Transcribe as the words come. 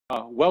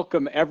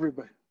Welcome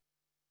everybody.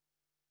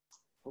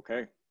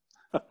 Okay.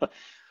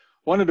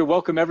 Wanted to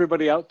welcome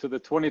everybody out to the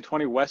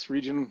 2020 West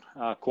Region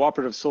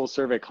Cooperative Soil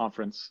Survey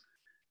Conference.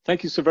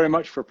 Thank you so very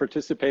much for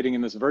participating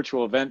in this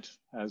virtual event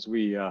as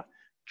we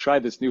try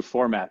this new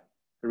format.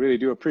 I really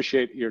do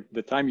appreciate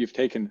the time you've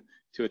taken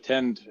to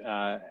attend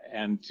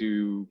and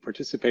to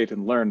participate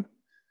and learn.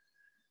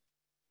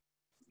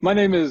 My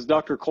name is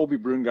Dr. Colby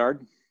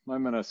Brungard.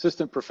 I'm an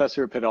assistant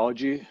professor of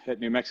pedology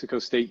at New Mexico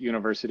State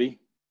University.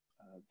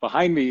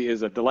 Behind me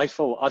is a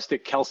delightful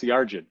Ustic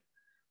Calciargid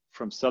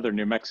from southern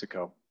New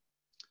Mexico.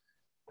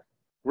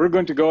 We're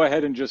going to go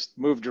ahead and just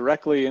move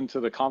directly into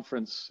the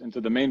conference,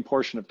 into the main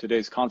portion of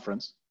today's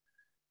conference.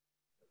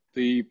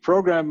 The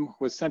program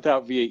was sent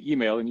out via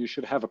email and you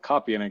should have a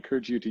copy, and I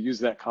encourage you to use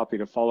that copy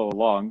to follow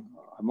along.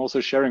 I'm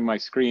also sharing my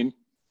screen,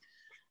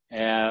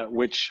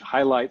 which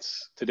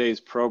highlights today's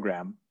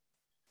program.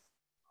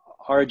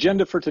 Our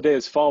agenda for today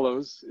as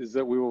follows is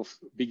that we will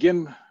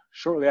begin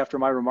shortly after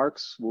my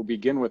remarks. We'll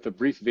begin with a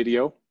brief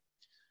video.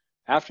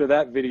 After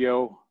that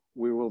video,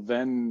 we will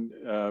then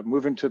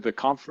move into the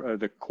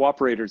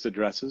cooperators'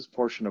 addresses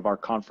portion of our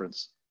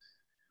conference.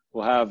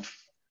 We'll have,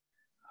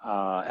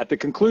 at the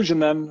conclusion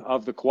then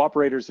of the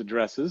cooperators'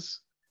 addresses,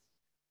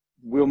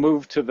 we'll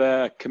move to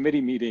the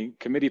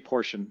committee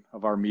portion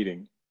of our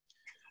meeting.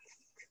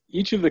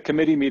 Each of the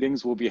committee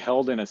meetings will be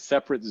held in a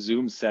separate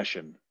Zoom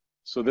session.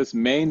 So this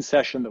main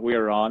session that we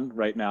are on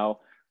right now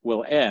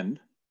will end,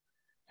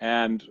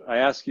 and I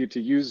ask you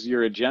to use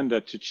your agenda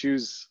to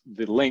choose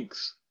the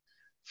links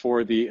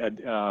for the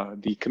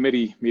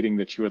committee meeting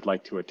that you would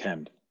like to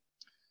attend.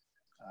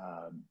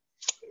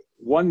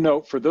 One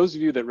note, for those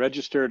of you that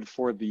registered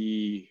for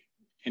the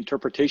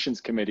interpretations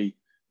committee,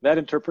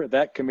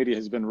 that committee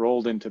has been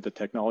rolled into the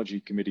technology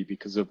committee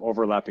because of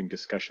overlapping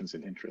discussions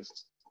and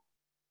interests.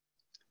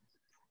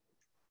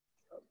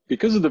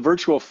 Because of the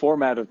virtual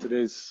format of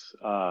today's,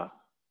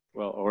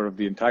 or of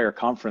the entire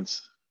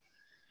conference,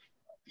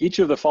 each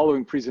of the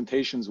following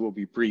presentations will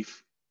be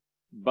brief,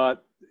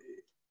 but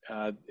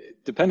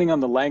depending on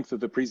the length of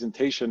the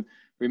presentation,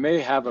 we may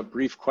have a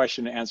brief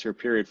question and answer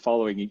period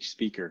following each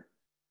speaker.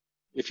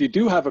 If you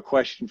do have a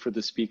question for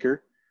the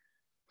speaker,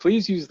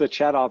 please use the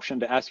chat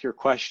option to ask your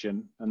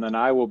question, and then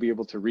I will be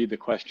able to read the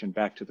question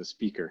back to the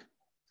speaker.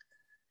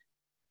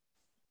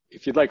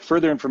 If you'd like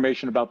further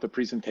information about the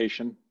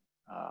presentation,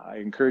 I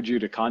encourage you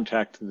to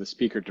contact the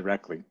speaker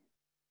directly.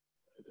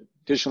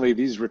 Additionally,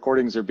 these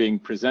recordings are being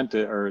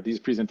presented, or these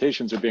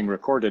presentations are being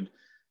recorded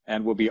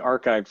and will be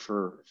archived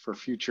for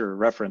future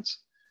reference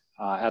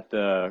at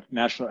the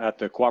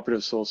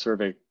Cooperative Soil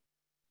Survey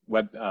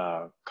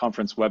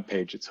conference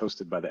webpage. It's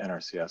hosted by the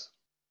NRCS.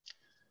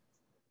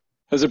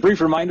 As a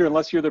brief reminder,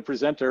 unless you're the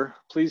presenter,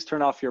 please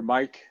turn off your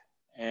mic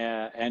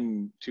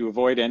and to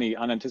avoid any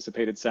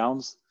unanticipated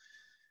sounds.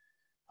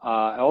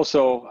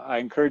 Also, I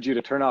encourage you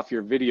to turn off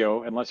your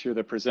video unless you're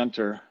the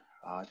presenter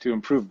to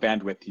improve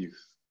bandwidth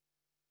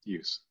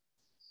use.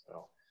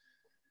 So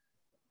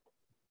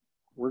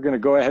we're going to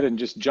go ahead and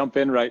just jump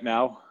in right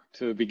now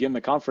to begin the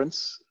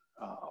conference.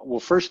 We'll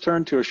first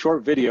turn to a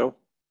short video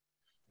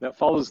that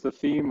follows the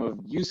theme of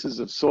uses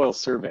of soil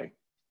survey.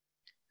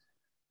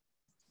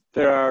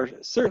 There are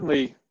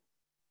certainly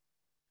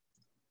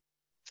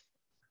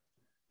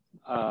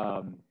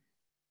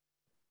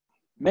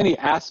many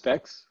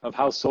aspects of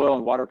how soil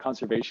and water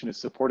conservation is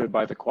supported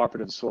by the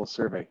Cooperative Soil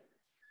Survey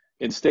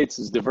in states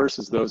as diverse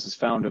as those as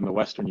found in the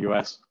Western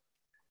US.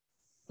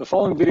 The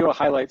following video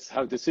highlights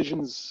how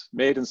decisions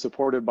made and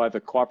supported by the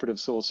Cooperative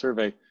Soil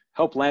Survey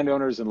help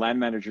landowners and land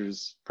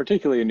managers,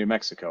 particularly in New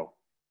Mexico.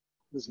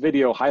 This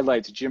video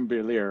highlights Jim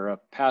Berlier, a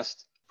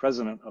past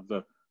president of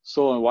the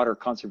Soil and Water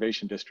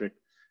Conservation District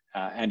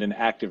and an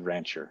active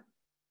rancher.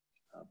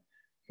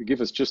 If you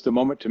give us just a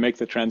moment to make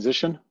the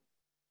transition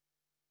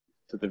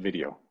to the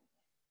video.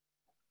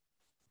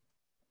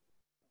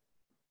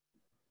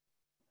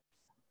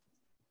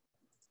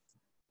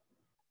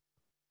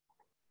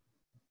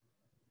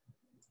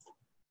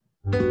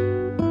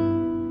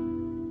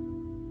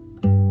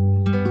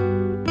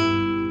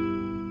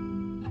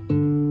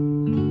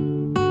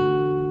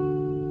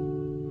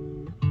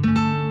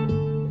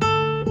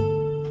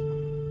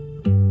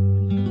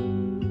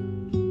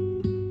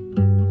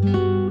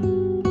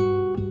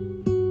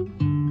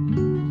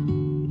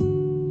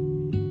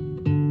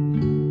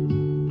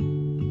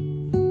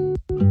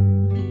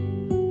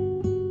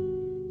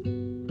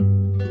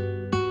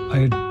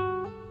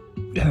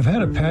 I've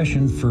had a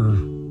passion for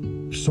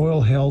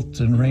soil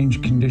health and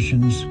range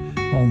conditions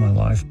all my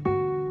life.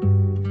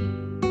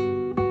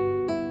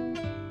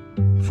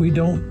 If we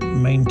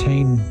don't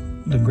maintain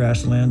the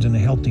grasslands in a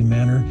healthy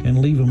manner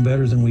and leave them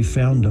better than we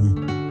found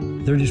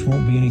them, there just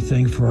won't be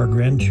anything for our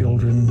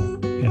grandchildren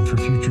and for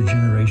future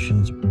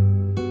generations.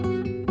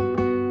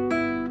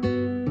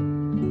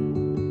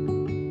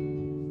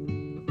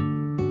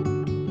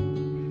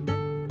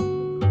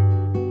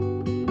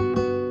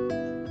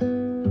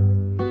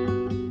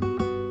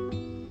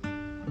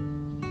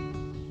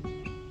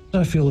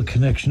 I feel a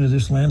connection to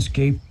this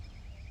landscape.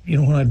 You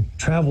know, when I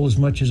travel as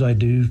much as I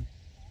do,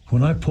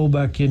 When I pull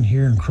back in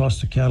here and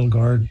cross the cattle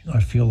guard, I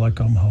feel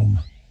like I'm home.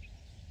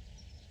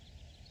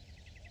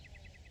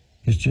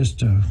 It's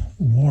just a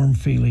warm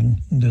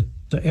feeling that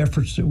the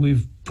efforts that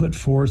we've put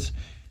forth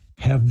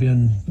have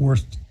been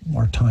worth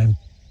our time.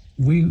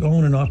 We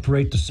own and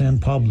operate the San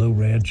Pablo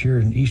Ranch here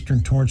in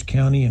eastern Torrance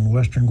County and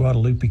western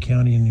Guadalupe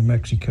County in New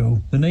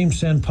Mexico. The name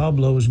San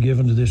Pablo was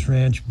given to this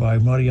ranch by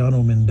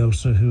Mariano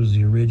Mendoza, who was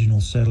the original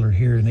settler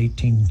here in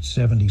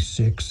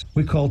 1876.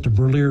 We call it the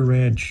Burleer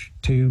Ranch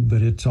too,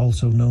 but it's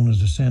also known as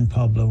the San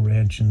Pablo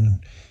Ranch,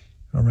 and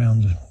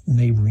around the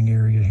neighboring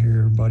area here,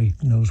 everybody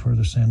knows where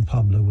the San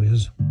Pablo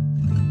is.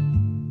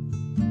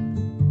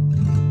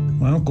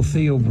 My Uncle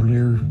Theo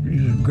Burleer,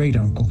 his great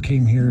uncle,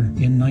 came here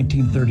in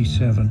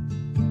 1937.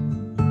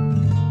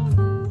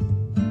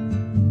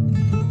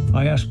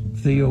 I asked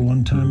Theo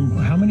one time,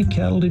 how many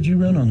cattle did you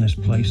run on this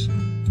place?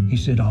 He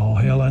said, oh,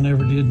 hell, I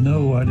never did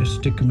know. I just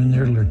stick them in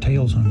there till their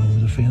tails hung over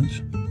the fence.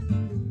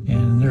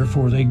 And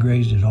therefore, they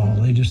grazed it all.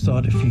 They just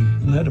thought if you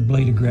let a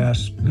blade of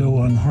grass go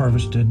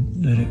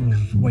unharvested, that it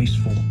was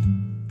wasteful.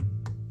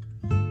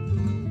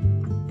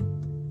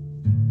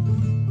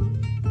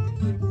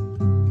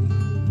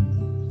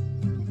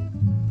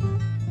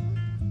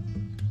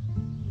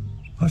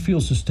 I feel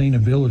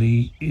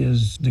sustainability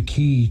is the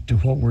key to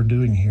what we're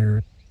doing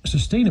here.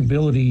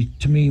 Sustainability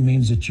to me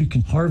means that you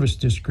can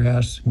harvest this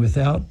grass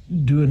without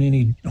doing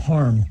any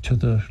harm to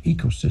the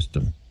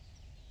ecosystem.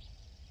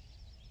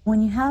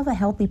 When you have a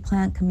healthy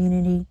plant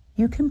community,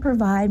 you can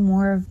provide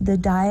more of the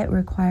diet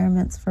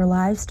requirements for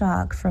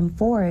livestock from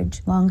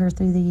forage longer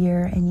through the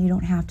year, and you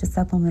don't have to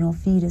supplemental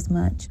feed as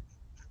much.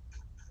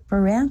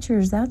 For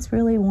ranchers, that's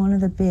really one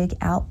of the big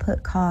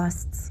output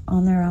costs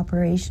on their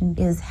operation,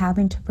 is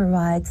having to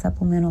provide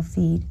supplemental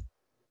feed.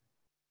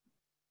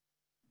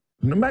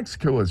 New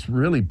Mexico has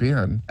really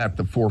been at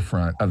the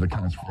forefront of the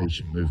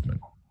conservation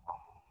movement.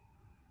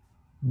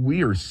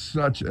 We are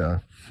such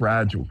a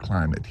fragile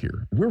climate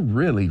here. We're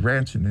really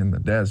ranching in the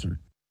desert.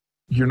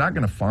 You're not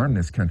going to farm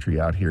this country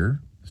out here.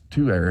 It's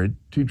too arid,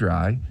 too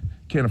dry.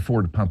 Can't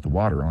afford to pump the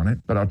water on it.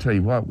 But I'll tell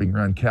you what, we can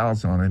run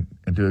cows on it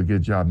and do a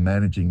good job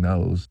managing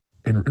those.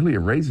 And really, it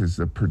raises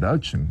the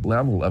production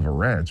level of a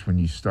ranch when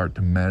you start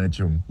to manage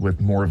them with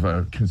more of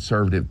a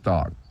conservative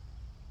thought.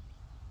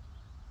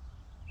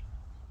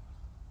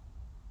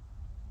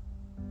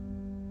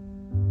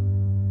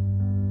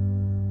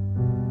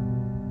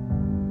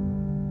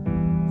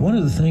 One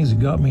of the things that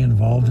got me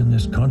involved in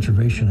this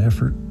conservation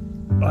effort,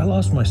 I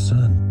lost my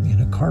son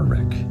in a car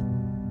wreck.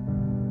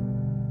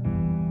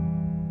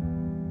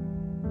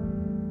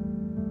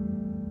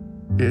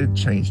 It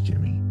changed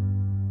Jimmy,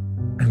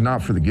 and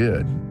not for the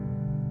good.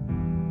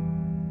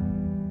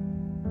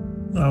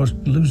 I was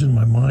losing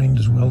my mind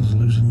as well as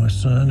losing my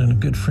son, and a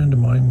good friend of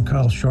mine,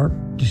 Kyle Sharp,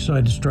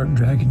 decided to start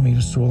dragging me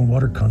to soil and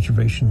water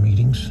conservation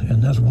meetings,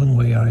 and that's one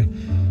way I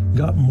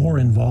got more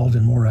involved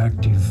and more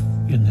active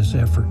in this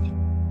effort.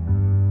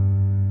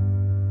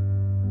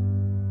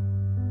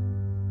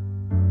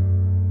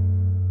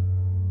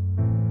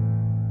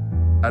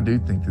 I do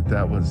think that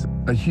that was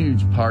a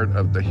huge part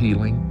of the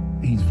healing.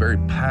 He's very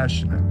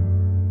passionate,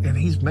 and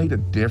he's made a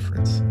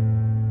difference.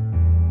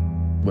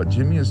 What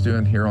Jimmy is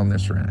doing here on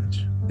this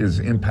ranch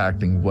is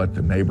impacting what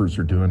the neighbors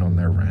are doing on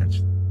their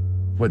ranch.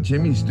 What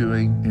Jimmy's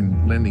doing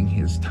in lending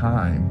his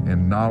time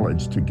and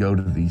knowledge to go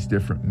to these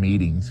different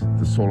meetings,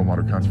 the Soil and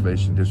Water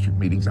Conservation District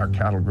meetings, our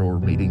cattle grower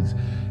meetings,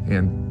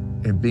 and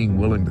being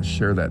willing to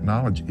share that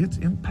knowledge, it's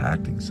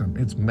impacting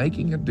something. It's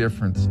making a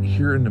difference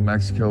here in New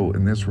Mexico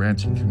in this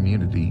ranching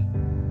community.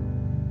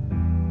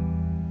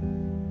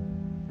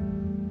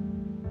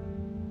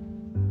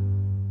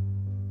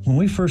 When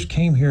we first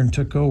came here and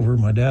took over,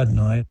 my dad and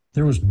I,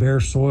 there was bare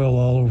soil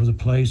all over the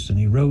place and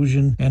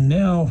erosion. And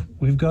now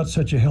we've got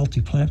such a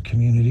healthy plant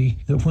community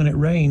that when it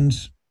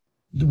rains,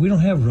 we don't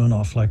have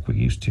runoff like we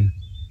used to.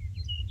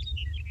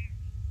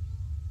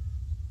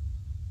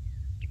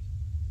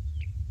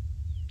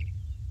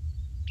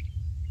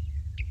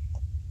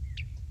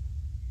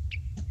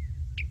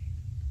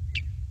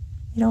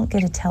 You don't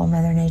get to tell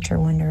Mother Nature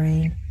when to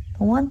rain.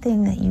 The one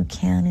thing that you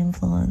can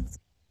influence,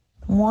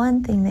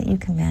 one thing that you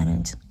can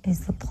manage,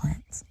 is the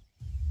plants.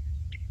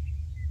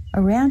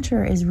 A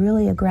rancher is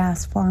really a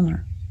grass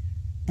farmer,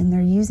 and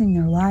they're using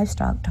their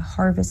livestock to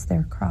harvest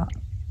their crop.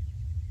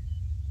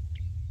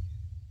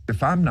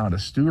 If I'm not a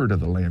steward of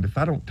the land, if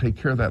I don't take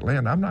care of that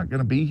land, I'm not going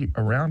to be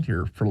around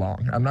here for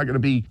long. I'm not going to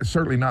be,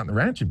 certainly not in the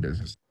ranching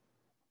business.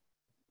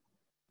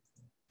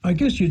 I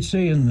guess you'd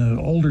say in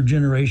the older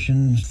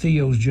generation,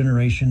 Theo's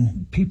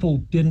generation, people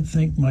didn't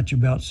think much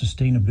about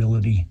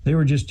sustainability. They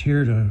were just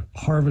here to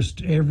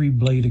harvest every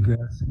blade of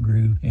grass that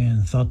grew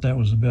and thought that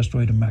was the best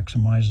way to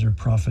maximize their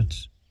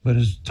profits. But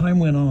as time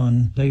went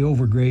on, they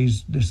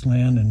overgrazed this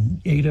land and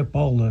ate up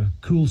all the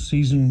cool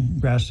season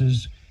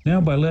grasses.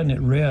 Now by letting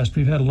it rest,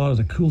 we've had a lot of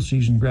the cool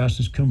season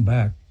grasses come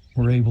back.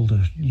 We're able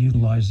to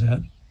utilize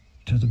that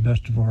to the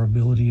best of our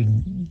ability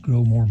and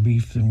grow more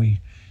beef than we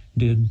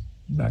did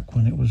back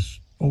when it was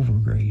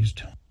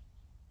overgrazed.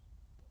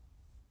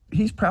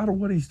 He's proud of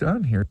what he's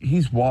done here.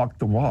 He's walked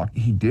the walk.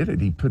 He did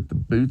it. He put the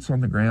boots on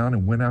the ground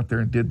and went out there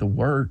and did the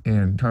work.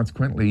 And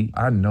consequently,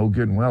 I know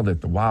good and well that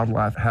the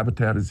wildlife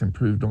habitat is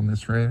improved on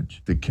this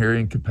ranch. The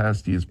carrying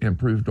capacity is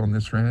improved on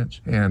this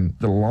ranch. And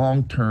the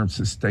long-term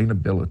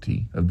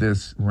sustainability of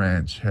this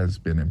ranch has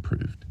been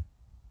improved.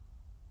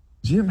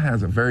 Jim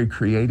has a very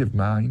creative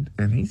mind,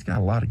 and he's got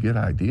a lot of good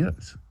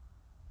ideas.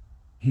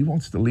 He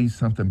wants to leave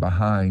something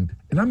behind.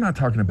 And I'm not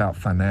talking about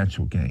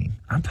financial gain.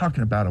 I'm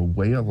talking about a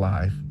way of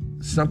life,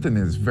 something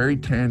that is very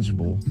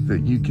tangible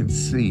that you can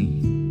see.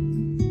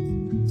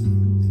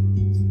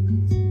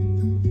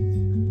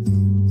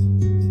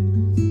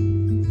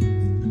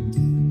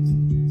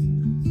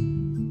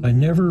 I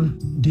never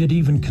did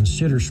even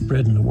consider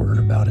spreading the word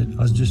about it.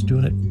 I was just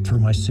doing it for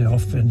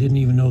myself and didn't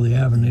even know the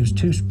avenues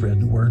to spread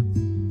the word.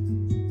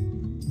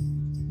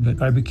 But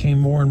I became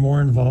more and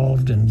more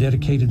involved and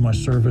dedicated my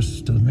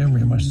service to the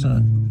memory of my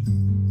son.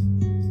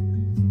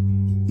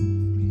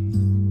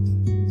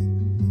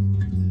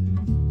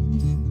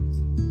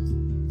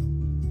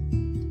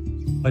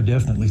 I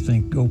definitely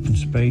think open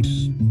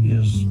space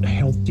is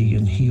healthy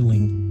and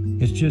healing.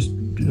 It's just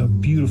a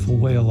beautiful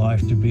way of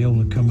life to be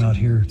able to come out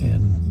here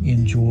and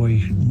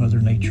enjoy Mother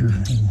Nature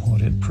and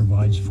what it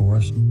provides for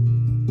us.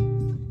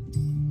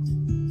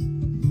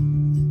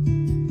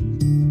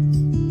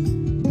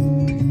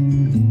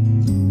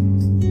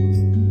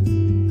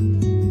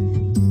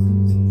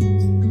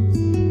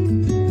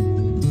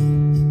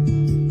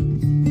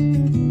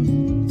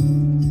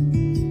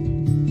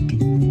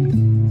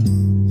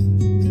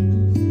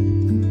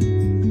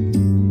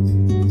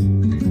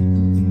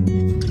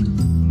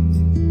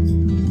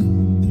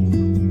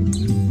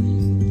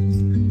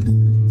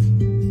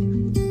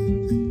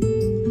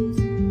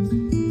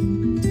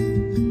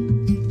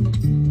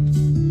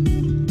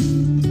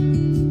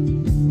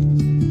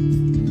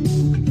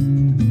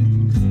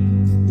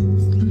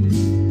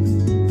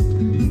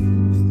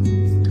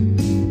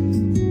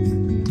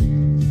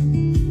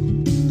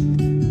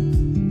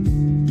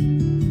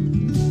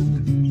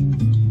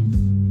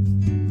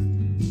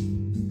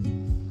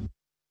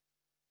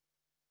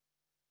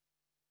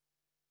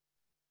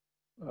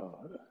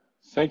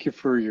 Thank you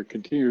for your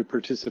continued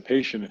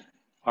participation.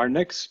 Our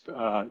next,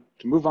 to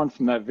move on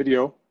from that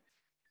video,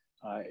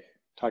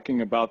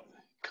 talking about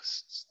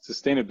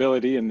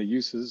sustainability and the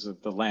uses of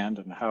the land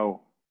and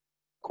how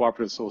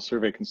Cooperative Soil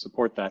Survey can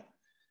support that.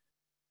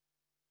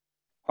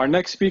 Our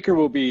next speaker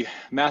will be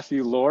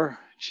Matthew Lohr,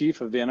 Chief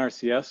of the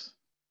NRCS.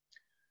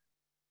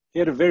 He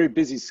had a very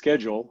busy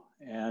schedule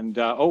and,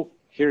 oh,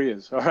 here he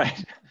is, all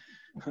right.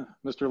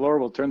 Mr. Lohr,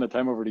 we'll turn the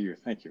time over to you,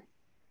 thank you.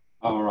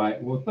 All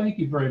right. Well, thank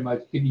you very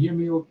much. Can you hear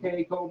me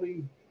okay,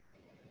 Colby?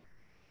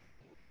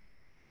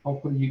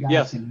 Hopefully you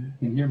guys can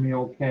hear me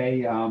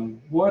okay.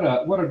 What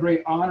a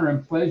great honor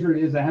and pleasure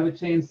it is to have a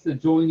chance to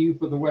join you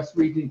for the West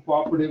Region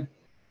Cooperative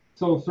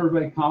Soil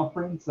Survey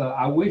Conference.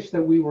 I wish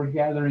that we were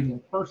gathering in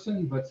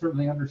person, but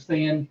certainly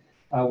understand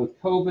with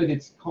COVID,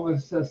 it's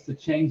caused us to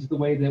change the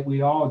way that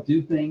we all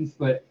do things.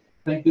 But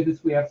thank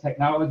goodness we have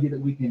technology that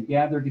we can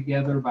gather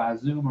together by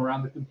Zoom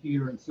around the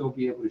computer and still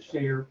be able to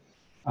share.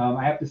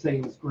 I have to say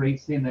it was great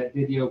seeing that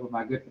video with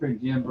my good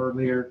friend Jim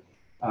earlier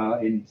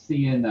and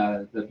seeing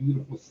the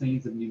beautiful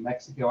scenes of New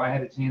Mexico. I had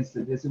a chance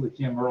to visit with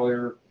Jim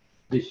earlier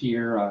this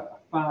year, a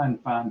fine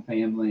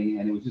family,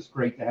 and it was just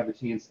great to have a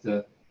chance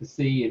to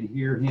see and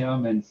hear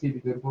him and see the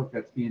good work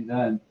that's being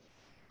done.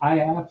 I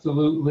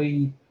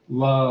absolutely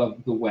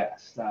love the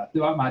West.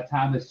 Throughout my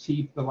time as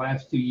chief the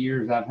last 2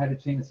 years, I've had a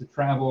chance to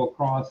travel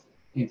across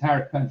the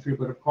entire country,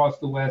 but across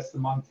the West, the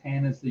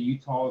Montanas, the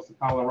Utahs, the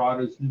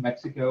Colorados, New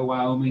Mexico,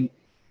 Wyoming,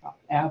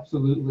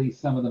 absolutely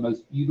some of the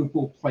most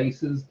beautiful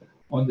places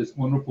on this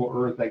wonderful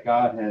earth that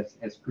God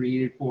has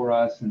created for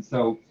us. And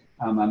so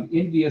I'm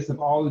envious of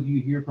all of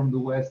you here from the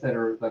West that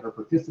are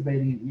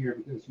participating in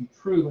here, because you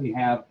truly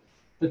have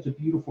such a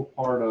beautiful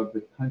part of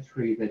the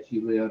country that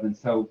you live. And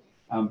so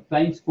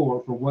thanks for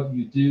what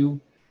you do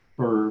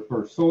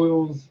for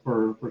soils,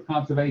 for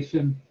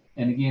conservation.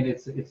 And again,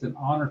 it's an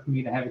honor for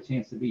me to have a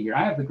chance to be here.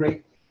 I have the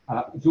great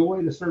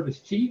joy to serve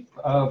as chief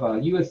of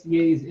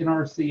USDA's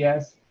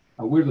NRCS.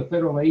 We're the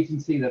federal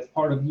agency that's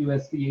part of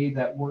USDA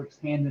that works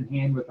hand in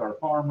hand with our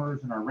farmers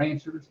and our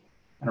ranchers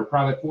and our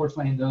private forest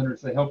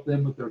landowners to help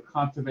them with their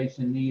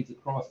conservation needs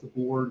across the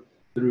board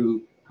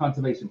through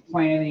conservation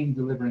planning,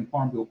 delivering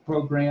farm bill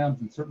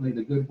programs, and certainly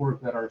the good work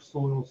that our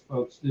soils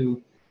folks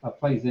do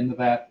plays into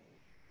that.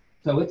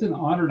 So it's an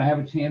honor to have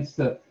a chance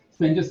to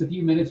spend just a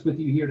few minutes with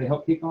you here to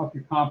help kick off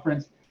your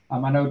conference.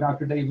 I know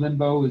Dr. Dave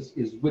Limbo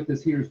is with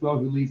us here as well,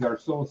 who leads our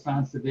soil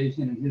science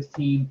division, and his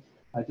team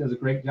does a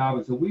great job.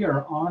 And so we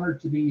are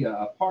honored to be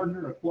a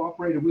partner, a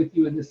cooperator with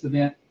you in this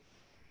event.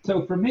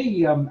 So for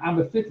me, I'm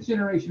a fifth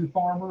generation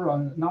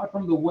farmer, not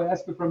from the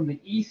West, but from the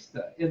East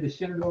in the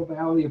Shenandoah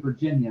Valley of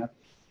Virginia.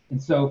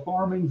 And so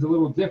farming's a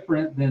little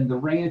different than the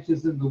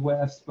ranches in the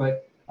West,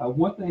 but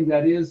one thing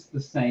that is the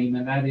same,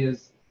 and that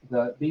is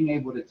the being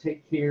able to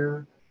take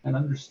care and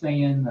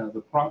understand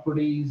the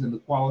properties and the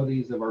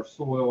qualities of our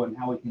soil and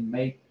how we can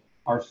make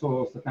our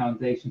soils the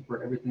foundation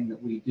for everything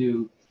that we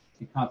do.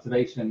 in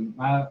conservation.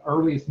 My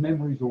earliest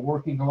memories were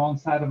working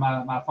alongside of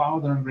my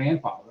father and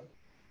grandfather,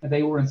 and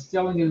they were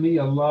instilling in me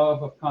a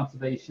love of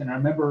conservation. I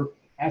remember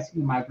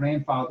asking my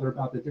grandfather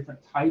about the different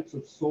types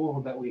of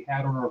soil that we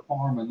had on our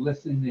farm and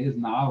listening to his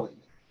knowledge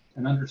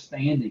and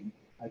understanding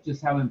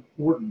just how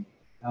important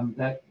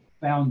that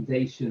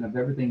foundation of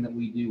everything that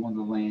we do on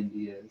the land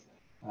is.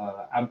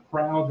 I'm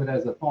proud that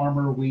as a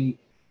farmer, we,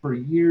 for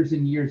years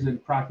and years, have been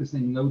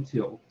practicing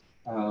no-till,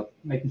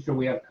 making sure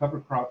we have cover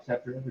crops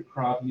after every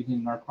crop,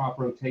 using our crop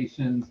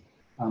rotations,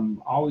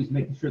 always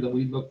making sure that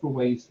we look for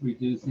ways to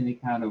reduce any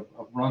kind of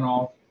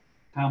runoff,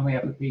 timely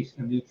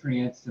application of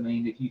nutrients. I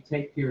mean, if you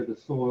take care of the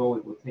soil,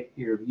 it will take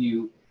care of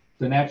you.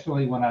 So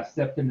naturally, when I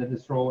stepped into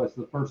this role as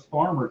the first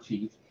farmer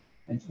chief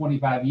in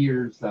 25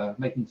 years,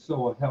 making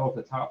soil health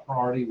a top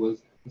priority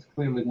was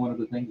clearly one of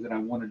the things that I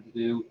wanted to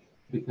do,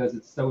 because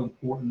it's so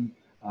important.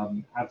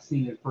 I've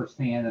seen it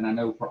firsthand, and I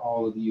know for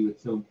all of you,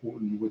 it's so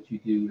important in what you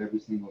do every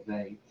single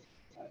day.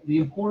 The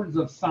importance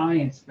of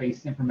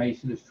science-based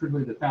information is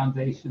truly the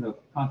foundation of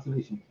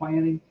conservation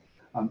planning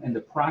and the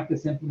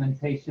practice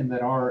implementation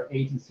that our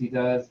agency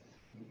does.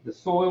 The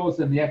soils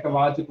and the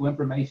ecological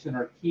information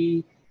are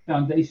key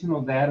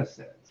foundational data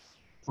sets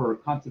for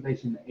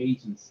conservation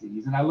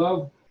agencies. And I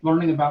love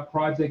learning about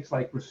projects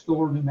like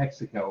Restore New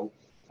Mexico,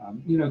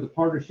 you know, the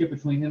partnership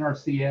between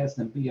NRCS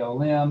and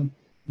BLM,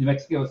 New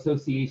Mexico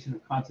Association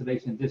of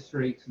Conservation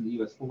Districts, and the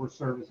U.S. Forest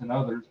Service, and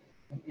others.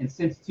 And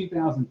since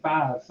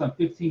 2005, some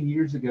 15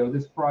 years ago,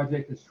 this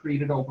project has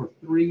treated over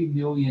 3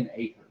 million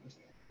acres,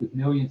 with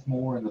millions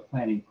more in the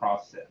planning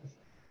process.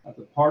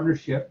 The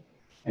partnership,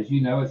 as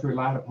you know, has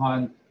relied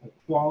upon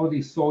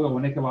quality soil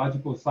and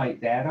ecological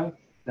site data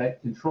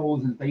that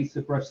controls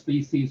invasive brush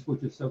species,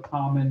 which is so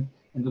common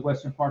in the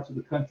western parts of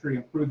the country,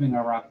 improving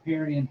our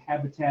riparian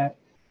habitat,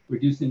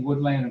 reducing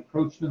woodland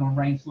encroachment on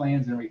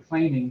rangelands, and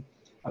reclaiming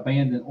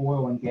abandoned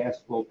oil and gas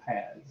flow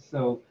paths.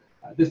 So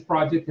this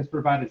project has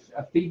provided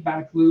a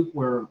feedback loop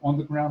where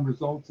on-the-ground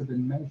results have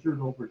been measured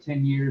over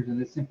 10 years,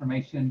 and this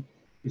information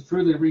is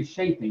truly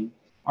reshaping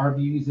our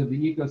views of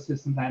the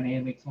ecosystem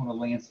dynamics on a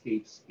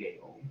landscape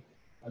scale.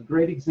 A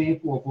great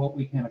example of what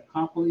we can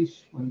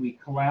accomplish when we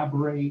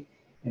collaborate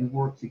and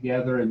work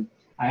together. And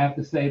I have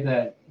to say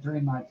that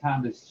during my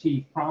time as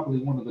chief, probably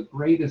one of the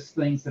greatest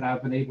things that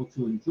I've been able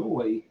to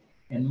enjoy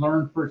and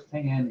learn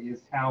firsthand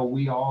is how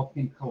we all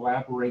can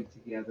collaborate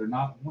together.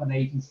 Not one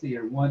agency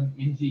or one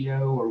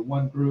NGO or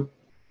one group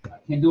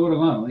can do it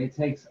alone. It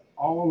takes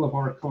all of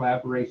our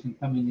collaboration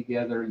coming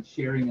together and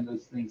sharing in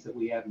those things that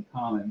we have in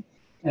common.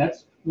 And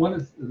that's one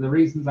of the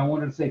reasons I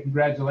wanted to say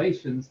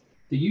congratulations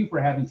to you for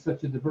having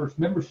such a diverse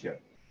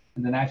membership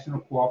in the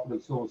National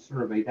Cooperative Soil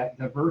Survey. That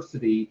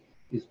diversity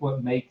is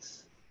what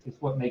makes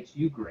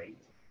you great,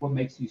 what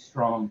makes you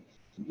strong.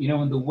 You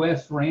know, in the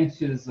West,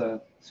 ranches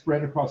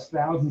spread across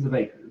thousands of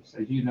acres.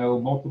 As you know,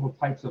 multiple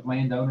types of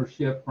land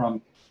ownership,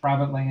 from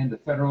private land to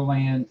federal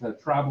land to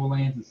tribal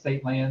lands and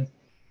state lands.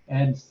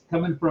 And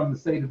coming from the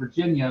state of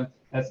Virginia,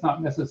 that's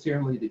not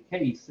necessarily the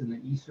case in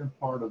the eastern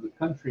part of the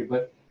country.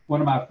 But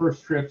one of my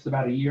first trips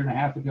about a year and a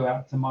half ago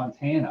out to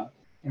Montana,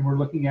 and we're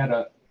looking at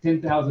a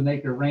 10,000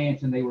 acre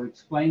ranch, and they were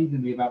explaining to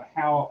me about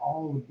how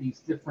all of these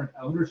different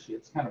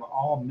ownerships kind of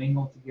all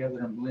mingle together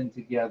and blend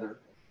together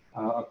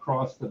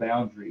across the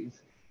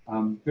boundaries.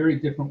 Very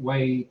different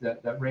way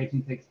that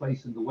ranching takes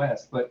place in the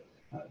West, but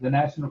the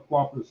National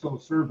Cooperative Soil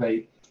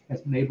Survey has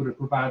been able to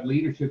provide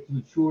leadership to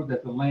ensure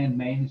that the land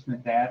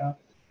management data,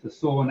 the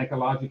soil and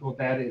ecological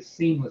data, is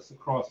seamless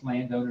across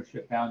land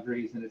ownership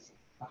boundaries, and it's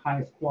the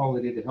highest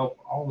quality to help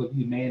all of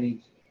you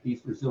manage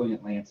these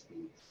resilient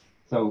landscapes.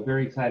 So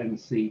very exciting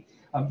to see.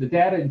 The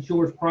data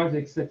ensures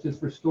projects such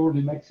as Restore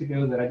New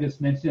Mexico that I just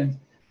mentioned.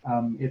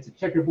 It's a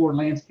checkerboard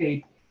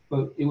landscape,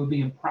 but it would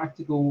be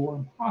impractical or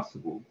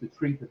impossible to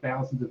treat the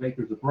thousands of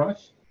acres of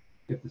brush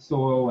if the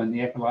soil and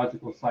the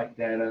ecological site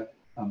data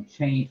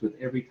change with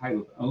every type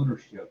of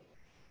ownership.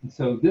 And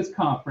so this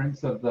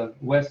conference of the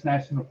West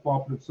National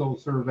Cooperative Soil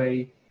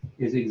Survey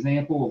is an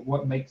example of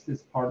what makes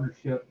this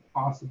partnership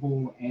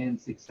possible and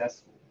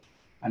successful.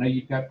 I know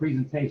you've got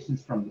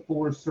presentations from the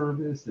Forest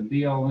Service and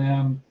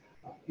BLM,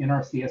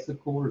 NRCS,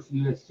 of course,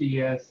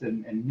 USGS,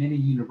 and many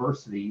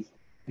universities.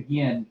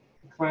 Again,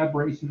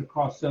 collaboration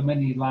across so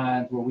many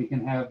lines where we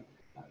can have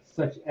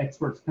such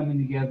experts coming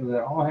together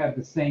that all have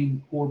the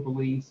same core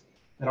beliefs,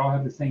 that all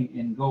have the same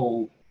end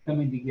goal,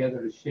 coming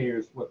together to share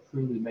is what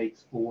truly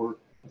makes for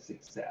a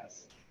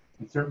success.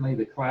 And certainly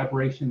the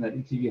collaboration that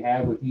each of you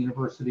have with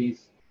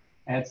universities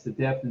adds the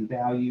depth and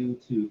value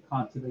to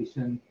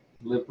conservation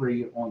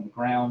delivery on the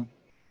ground.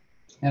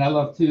 And I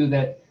love too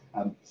that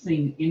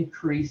seeing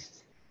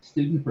increased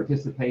student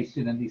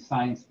participation in these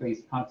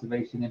science-based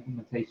conservation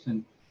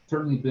implementation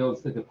certainly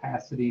builds the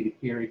capacity to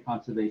carry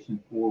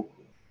conservation forward.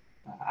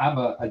 I'm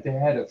a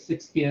dad of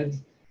 6 kids,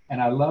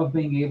 and I love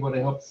being able to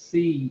help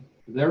see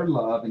their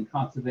love in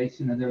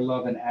conservation and their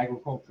love in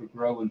agriculture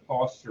grow and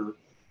foster.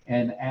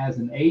 And as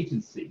an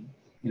agency,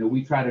 you know,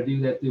 we try to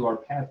do that through our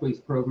Pathways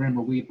program,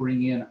 where we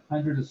bring in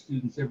hundreds of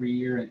students every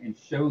year and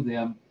show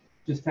them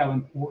just how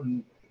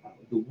important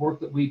the work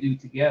that we do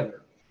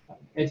together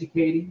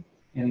educating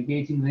and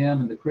engaging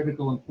them in the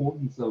critical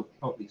importance of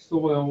healthy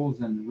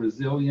soils and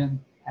resilient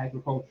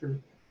agriculture.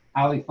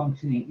 Highly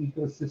functioning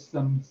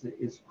ecosystems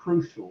is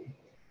crucial.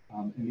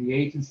 And the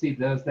agency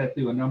does that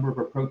through a number of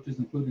approaches,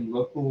 including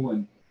local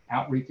and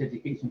outreach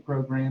education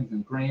programs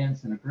and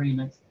grants and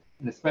agreements.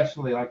 And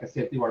especially, like I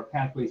said, through our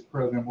Pathways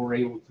program, we're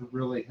able to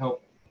really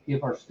help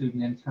give our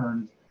student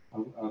interns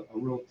a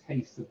real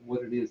taste of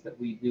what it is that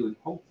we do and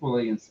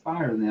hopefully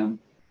inspire them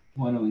to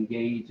want to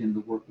engage in the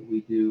work that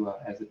we do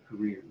as a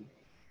career.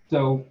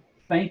 So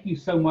thank you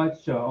so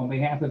much on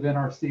behalf of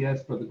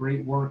NRCS for the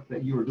great work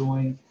that you are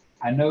doing.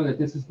 I know that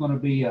this is going to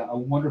be a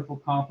wonderful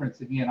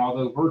conference again,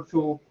 although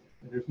virtual.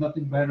 There's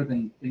nothing better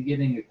than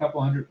getting a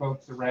couple hundred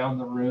folks around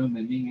the room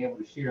and being able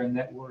to share and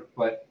network.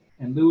 But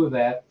in lieu of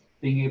that,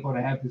 being able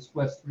to have this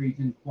West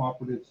Region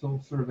Cooperative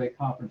Soil Survey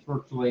Conference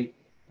virtually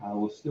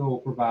will still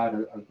provide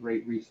a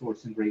great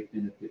resource and great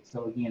benefit.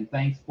 So again,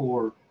 thanks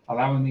for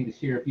allowing me to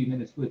share a few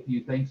minutes with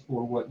you. Thanks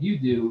for what you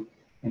do.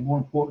 And more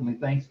importantly,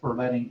 thanks for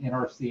letting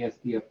NRCS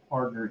be a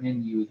partner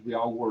in you as we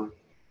all work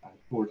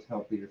towards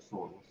healthier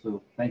soils.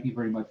 So thank you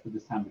very much for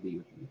this time to be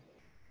with you.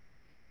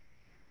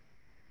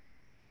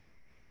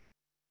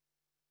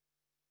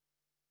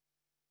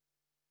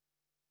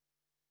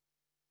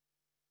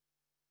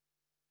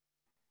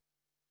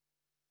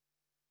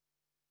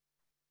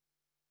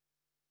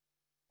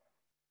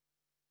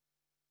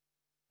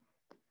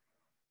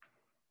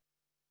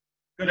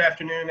 Good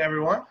afternoon,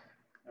 everyone.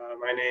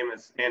 My name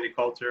is Andy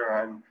Coulter.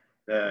 I'm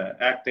the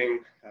acting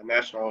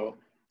National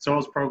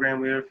Soils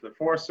Program Leader for the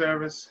Forest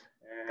Service,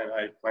 and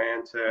I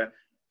plan to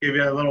give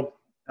you a little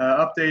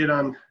update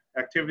on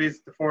activities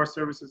the Forest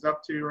Service is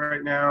up to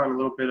right now and a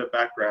little bit of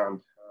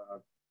background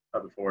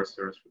of the Forest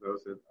Service for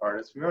those that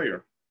aren't as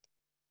familiar.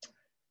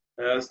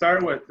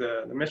 Start with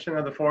the mission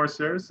of the Forest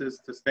Service is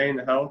to sustain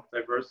the health,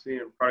 diversity,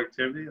 and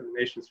productivity of the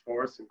nation's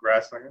forests and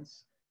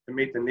grasslands to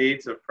meet the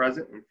needs of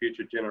present and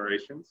future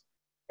generations.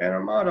 And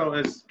our motto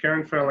is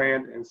caring for the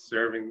land and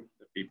serving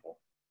the people.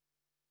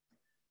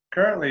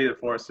 Currently, the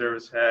Forest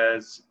Service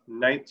has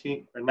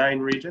 9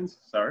 regions,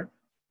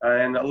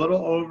 and a little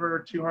over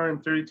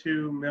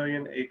 232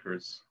 million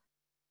acres.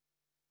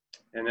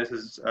 And this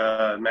is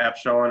a map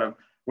showing of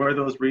where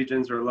those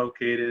regions are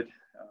located,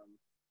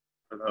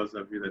 for those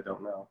of you that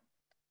don't know.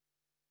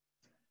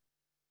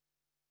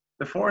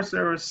 The Forest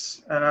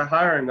Service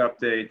hiring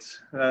updates.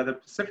 The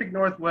Pacific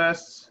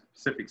Northwest,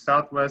 Pacific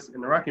Southwest,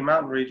 and the Rocky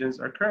Mountain regions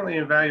are currently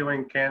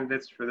evaluating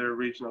candidates for their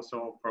regional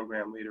soil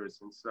program leaders.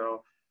 And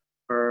so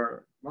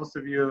for most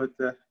of you at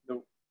the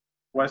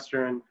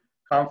Western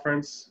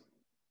Conference,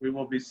 we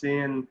will be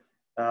seeing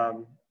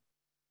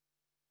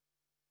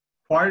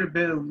quite a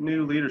bit of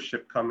new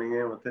leadership coming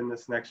in within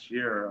this next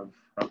year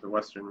of the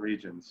Western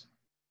regions.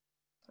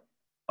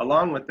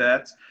 Along with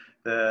that,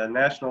 the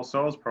National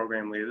Soils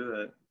Program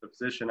Leader, the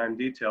position I'm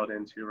detailed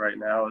into right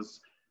now,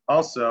 is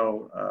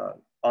also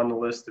on the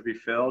list to be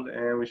filled,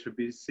 and we should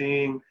be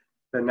seeing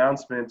the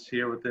announcements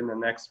here within the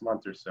next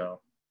month or so.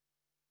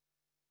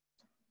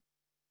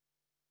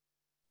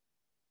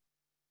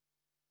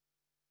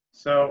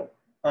 So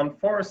on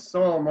forest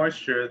soil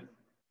moisture,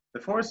 the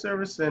Forest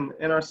Service and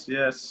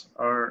NRCS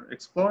are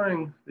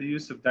exploring the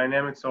use of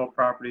dynamic soil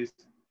properties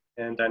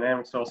and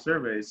dynamic soil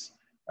surveys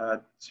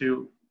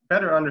to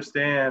better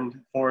understand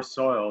forest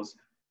soils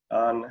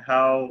on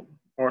how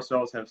forest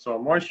soils have soil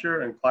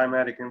moisture and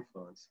climatic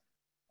influence.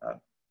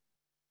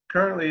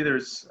 Currently,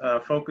 there's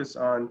a focus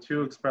on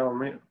 2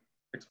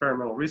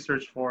 experimental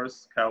research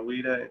forests,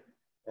 Coweta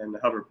and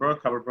Hubbard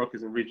Brook. Hubbard Brook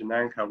is in Region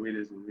 9, Coweta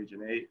is in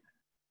Region 8.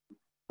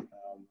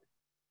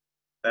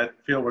 That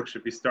fieldwork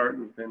should be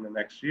starting within the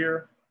next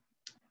year.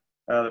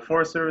 The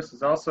Forest Service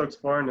is also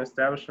exploring the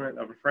establishment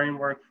of a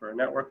framework for a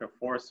network of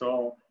forest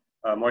soil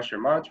moisture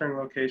monitoring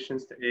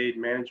locations to aid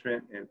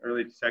management and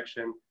early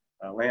detection,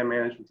 land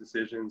management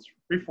decisions,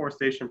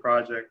 reforestation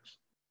projects,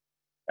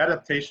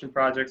 adaptation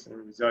projects,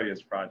 and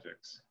resilience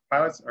projects.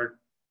 Pilots are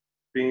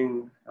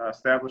being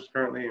established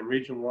currently in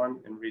Region 1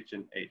 and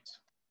Region 8.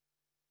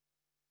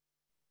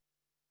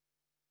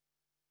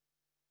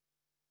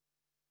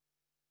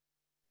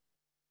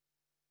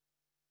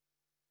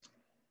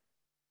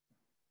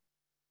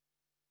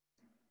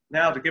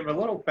 Now, to give a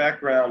little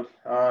background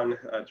on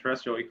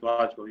terrestrial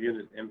ecological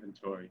unit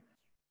inventory.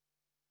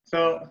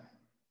 So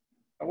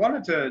I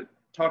wanted to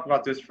talk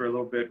about this for a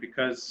little bit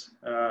because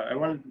I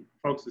wanted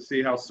folks to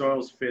see how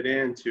soils fit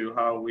into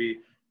how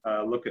we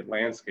look at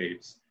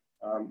landscapes.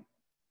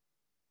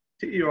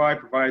 TEUI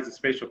provides a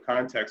spatial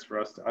context for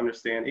us to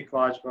understand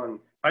ecological and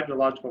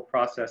hydrological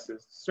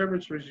processes,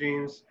 disturbance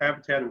regimes,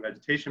 habitat and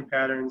vegetation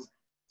patterns,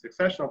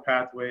 successional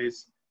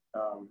pathways,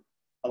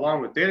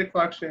 along with data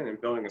collection and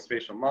building of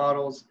spatial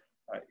models,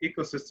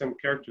 ecosystem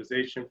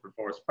characterization for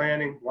forest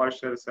planning,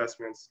 watershed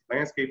assessments,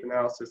 landscape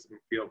analysis, and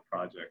field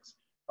projects.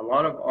 A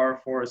lot of our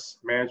forest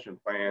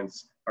management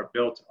plans are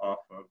built off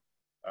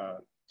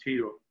of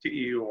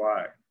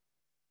TEUI.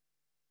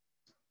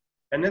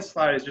 And this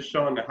slide is just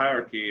showing the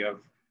hierarchy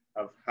of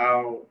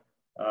how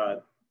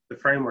the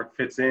framework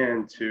fits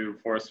into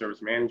Forest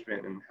Service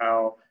management and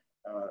how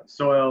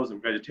soils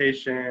and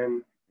vegetation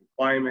and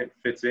climate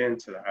fits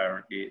into the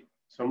hierarchy.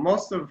 So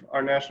most of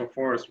our national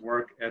forests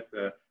work at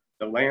the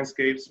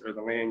landscapes or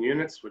the land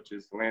units, which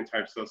is the land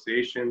type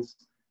associations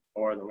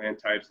or the land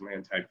types and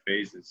land type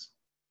phases.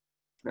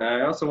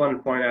 I also wanted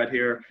to point out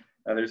here,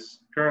 there's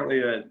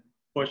currently a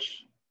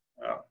push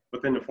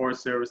within the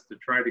Forest Service to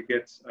try to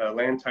get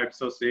land type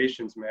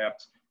associations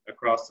mapped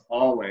across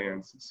all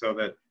lands so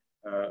that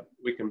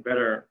we can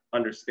better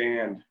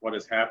understand what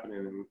is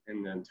happening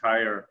in the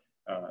entire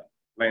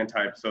land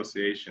type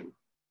association.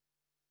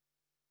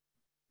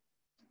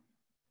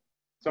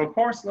 So of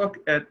course, look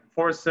at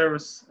Forest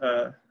Service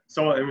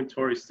soil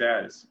inventory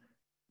status.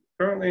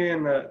 Currently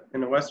in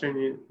the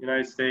Western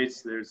United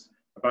States, there's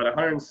about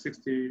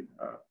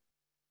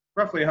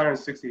roughly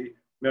 160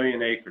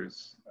 million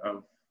acres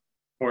of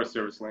Forest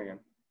Service land.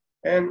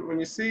 And when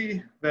you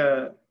see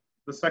the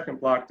second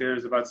block,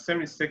 there's about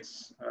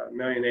 76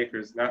 million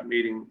acres not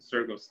meeting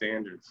SERGO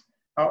standards.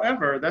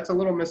 However, that's a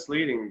little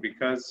misleading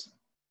because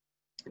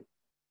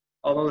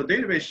although the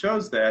database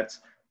shows that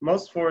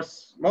most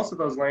of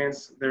those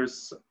lands,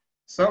 there's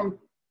something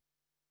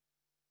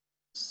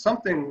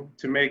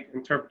to make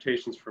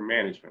interpretations for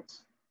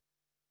management.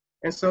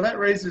 And so that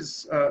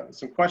raises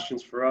some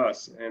questions for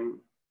us. And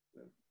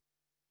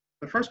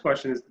the first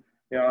question is,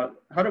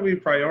 how do we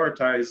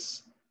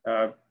prioritize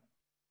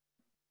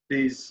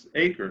these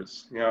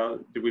acres?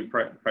 Do we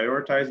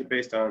prioritize it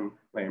based on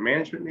land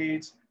management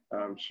needs?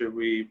 Should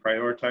we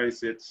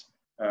prioritize it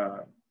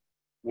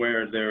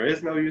where there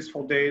is no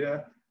useful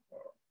data?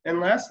 And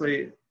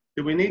lastly,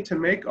 do we need to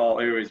make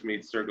all areas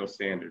meet SERGO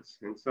standards?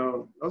 And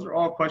so those are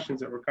all questions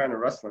that we're kind of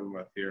wrestling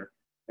with here.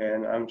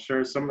 And I'm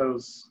sure some of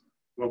those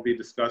will be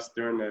discussed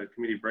during the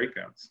committee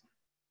breakouts.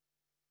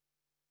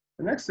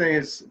 The next thing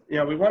is,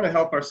 we want to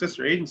help our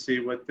sister agency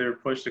with their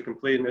push to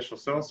complete initial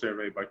soil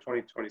survey by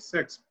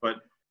 2026, but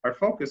our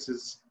focus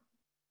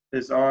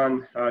is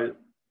on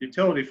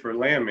utility for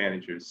land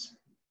managers,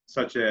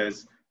 such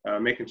as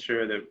making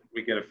sure that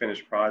we get a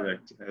finished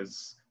product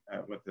as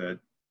with the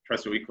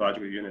terrestrial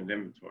ecological unit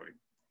inventory.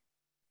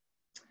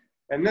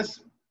 And this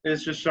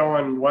is just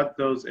showing what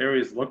those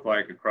areas look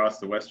like across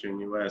the Western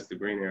US. The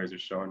green areas are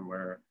showing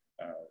where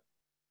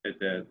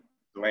the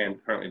land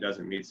currently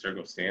doesn't meet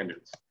SERGO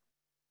standards.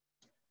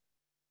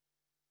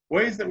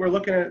 Ways that we're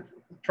looking at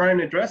trying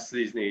to address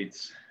these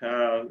needs.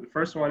 The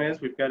first one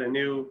is we've got a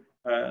new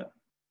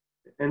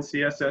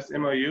NCSS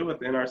MOU with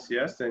the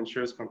NRCS that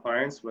ensures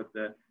compliance with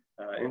the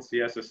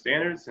NCSS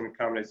standards and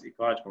accommodates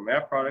ecological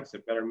map products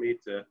that better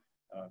meet the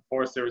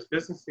Forest Service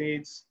business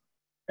needs,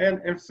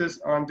 and emphasis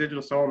on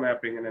digital soil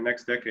mapping in the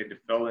next decade to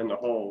fill in the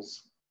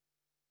holes.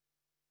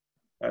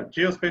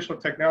 Geospatial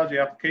Technology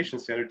Application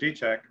Center,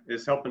 GTAC,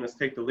 is helping us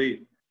take the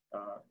lead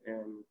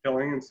in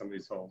filling in some of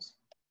these holes.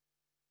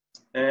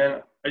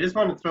 And I just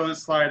wanted to throw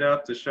this slide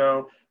up to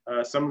show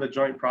some of the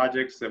joint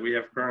projects that we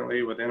have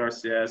currently with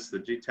NRCS. The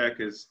GTAC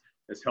is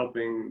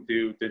helping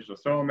do digital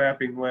soil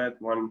mapping with.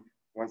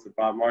 One's the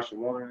Bob Marshall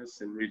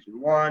Wilderness in Region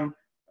 1,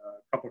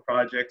 a couple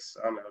projects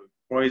on the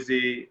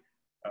Boise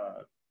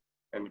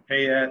and the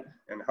Payette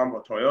and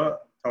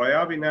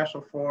Humboldt-Toyabe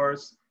National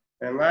Forest.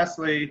 And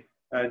lastly,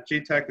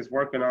 GTAC is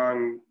working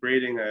on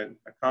creating a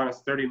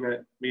CONUS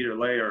 30-meter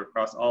layer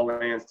across all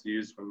lands to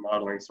use when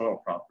modeling soil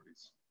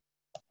properties.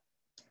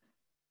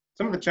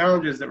 Some of the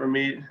challenges that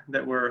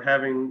we're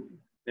having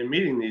in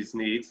meeting these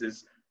needs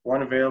is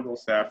one, available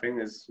staffing.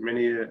 As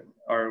many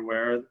are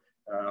aware,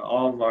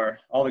 all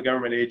the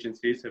government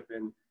agencies have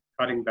been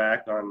cutting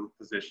back on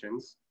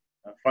positions.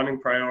 Funding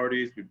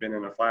priorities, we've been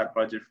in a flat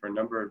budget for a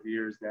number of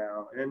years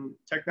now, and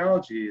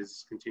technology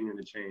is continuing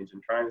to change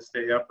and trying to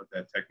stay up with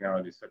that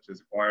technology, such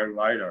as acquiring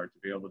LiDAR to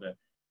be able to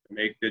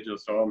make digital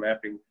soil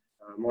mapping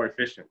more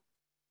efficient.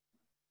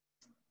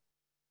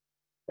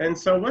 And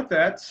so with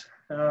that,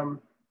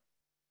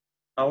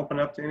 I'll open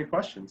up to any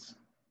questions.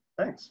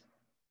 Thanks.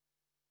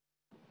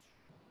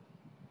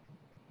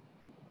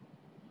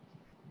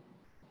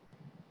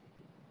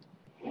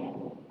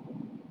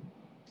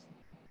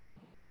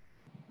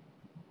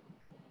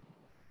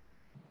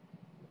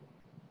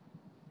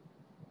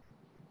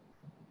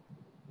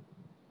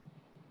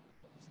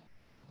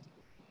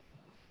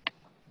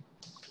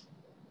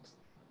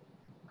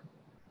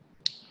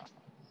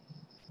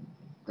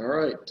 All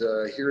right,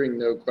 hearing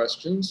no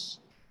questions.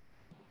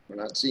 We're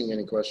not seeing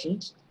any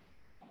questions.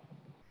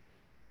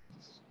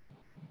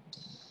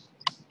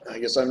 I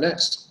guess I'm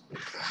next.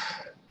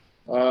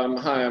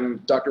 Hi, I'm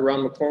Dr.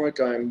 Ron McCormick.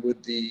 I'm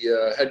with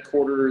the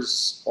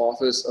headquarters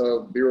office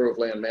of Bureau of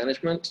Land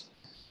Management.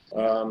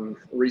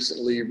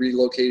 Recently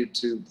relocated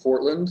to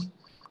Portland.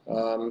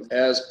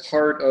 As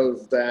part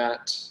of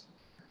that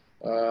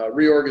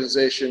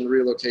reorganization,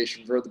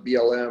 relocation for the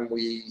BLM,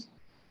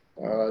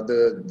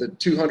 the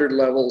 200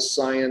 level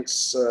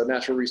science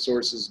natural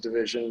resources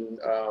division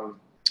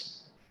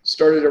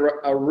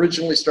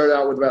originally started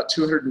out with about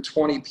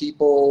 220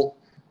 people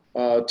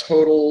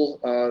total.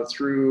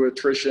 Through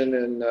attrition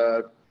and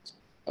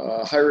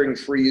hiring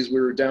freeze, we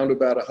were down to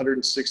about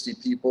 160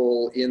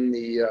 people in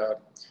the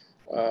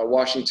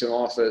Washington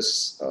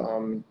office.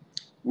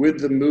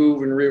 with the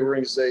move and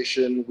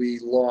reorganization, we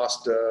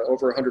lost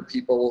over 100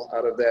 people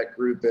out of that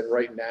group. And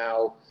right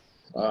now,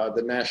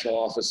 the national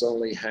office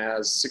only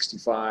has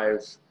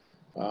 65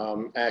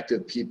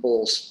 active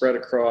people spread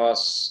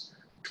across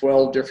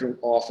 12 different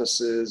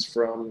offices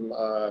from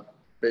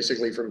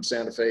basically from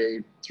Santa Fe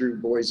through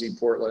Boise,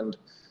 Portland.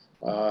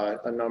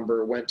 A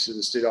number went to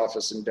the state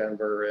office in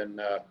Denver, and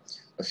a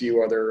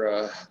few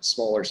other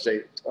smaller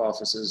state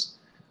offices.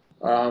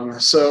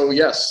 So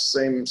yes,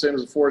 same as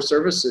the Forest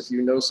Service. If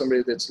you know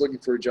somebody that's looking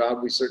for a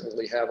job, we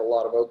certainly have a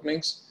lot of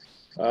openings.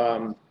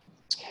 The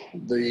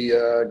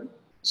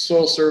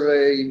soil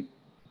survey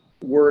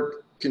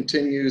work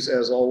continues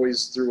as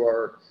always through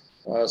our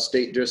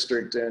state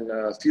district and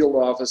field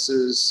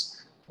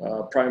offices.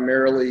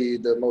 Primarily,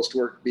 the most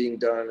work being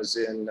done is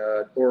in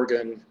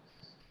Oregon,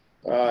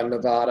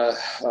 Nevada,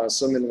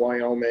 some in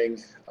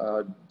Wyoming,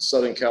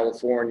 Southern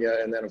California,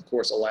 and then of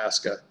course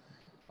Alaska,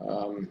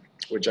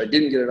 which I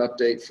didn't get an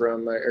update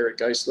from Eric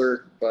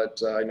Geisler,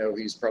 but I know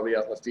he's probably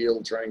out in the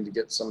field trying to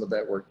get some of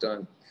that work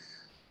done.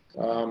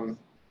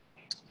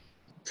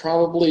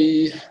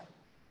 Probably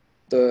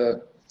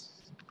the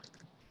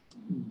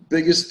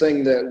biggest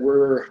thing that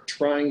we're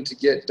trying to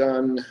get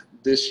done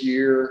this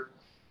year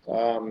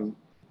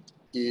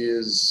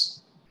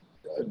is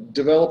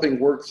developing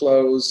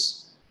workflows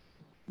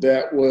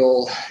that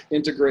will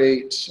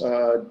integrate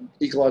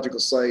ecological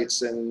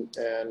sites and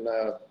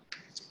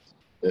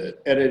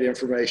edit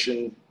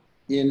information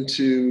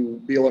into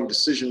BLM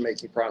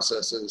decision-making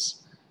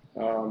processes.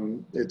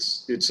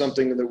 It's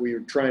something that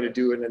we're trying to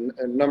do in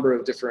a number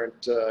of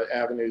different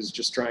avenues,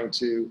 just trying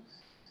to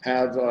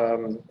have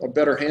a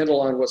better handle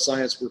on what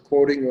science we're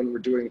quoting when we're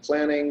doing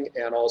planning,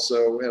 and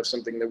also have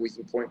something that we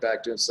can point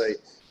back to and say,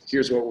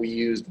 here's what we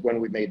used when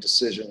we made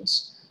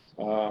decisions.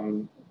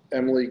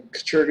 Emily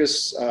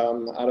Kuchergis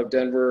out of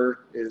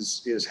Denver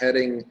is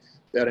heading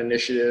that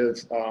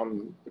initiative.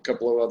 A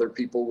couple of other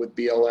people with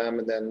BLM,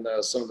 and then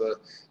some of the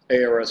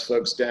ARS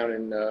folks down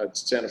in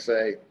Santa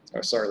Fe,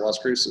 or sorry, Las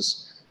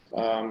Cruces,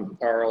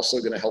 are also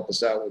going to help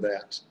us out with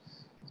that.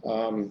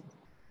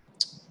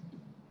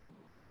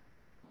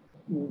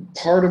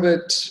 Part of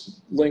it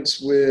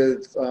links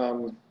with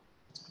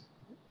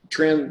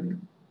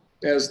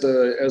as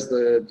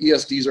the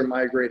ESDs are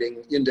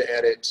migrating into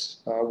edit,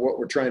 what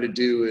we're trying to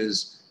do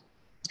is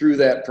through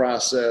that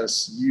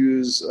process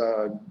use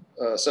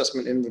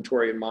assessment,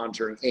 inventory, and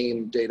monitoring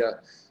AIM data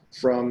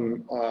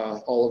from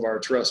all of our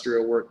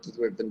terrestrial work that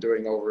we've been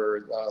doing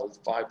over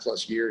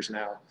 5+ years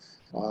now,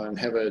 and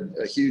have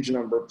a huge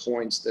number of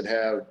points that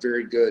have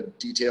very good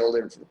detailed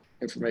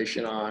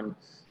information on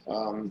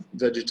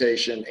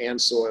vegetation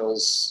and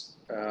soils.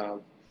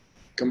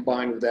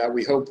 Combined with that,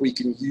 we hope we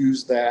can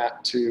use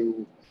that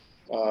to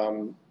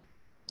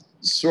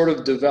sort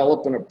of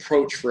develop an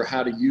approach for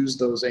how to use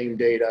those AIM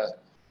data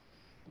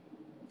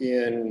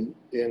in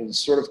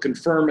sort of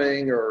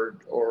confirming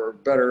or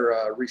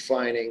better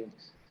refining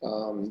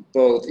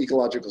both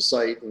ecological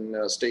site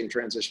and state and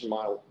transition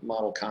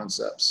model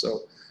concepts.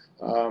 So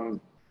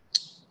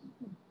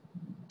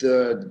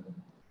the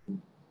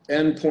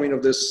end point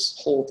of this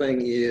whole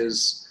thing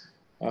is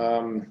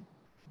the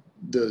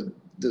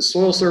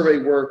soil survey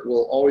work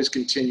will always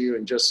continue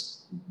and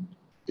just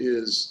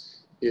is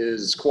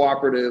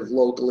cooperative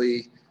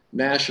locally.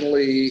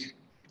 Nationally,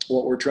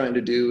 what we're trying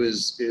to do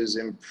is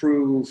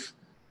improve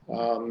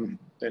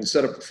and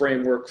set up a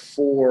framework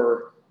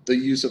for the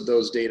use of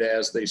those data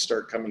as they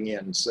start coming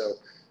in. So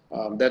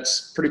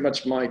that's pretty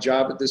much my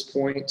job at this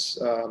point.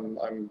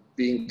 I'm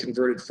being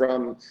converted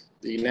from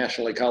the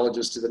national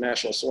ecologist to the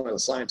national soil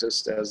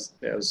scientist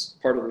as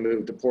part of the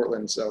move to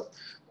Portland. So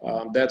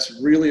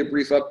that's really a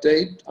brief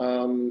update.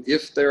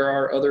 If there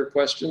are other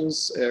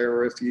questions,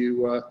 or if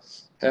you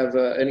have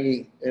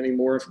any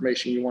more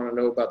information you want to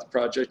know about the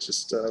project,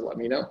 just let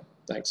me know.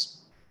 Thanks.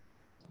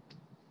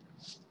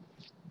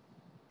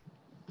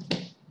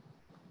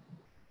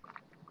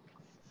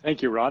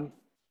 Thank you, Ron.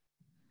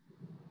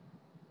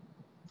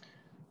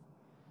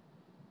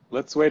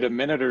 Let's wait a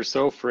minute or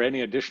so for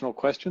any additional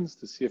questions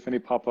to see if any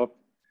pop up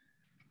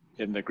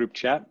in the group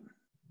chat.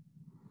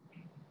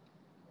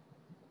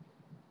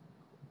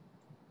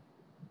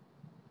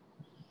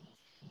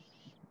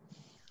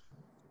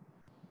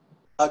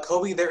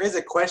 Kobe, there is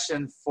a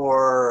question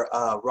for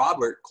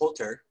Robert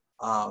Coulter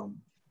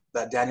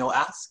that Daniel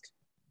asked,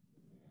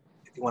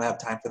 if you want to have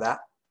time for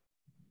that.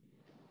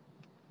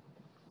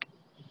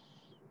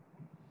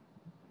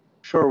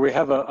 Sure, we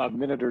have a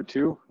minute or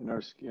two in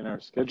our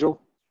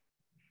schedule.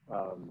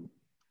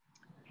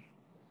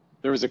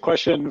 There was a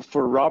question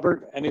for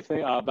Robert.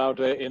 Anything about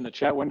in the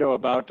chat window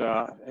about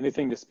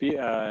anything to speed?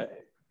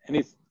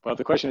 Well,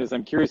 the question is,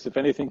 I'm curious if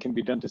anything can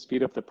be done to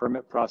speed up the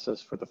permit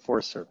process for the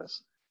Forest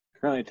Service.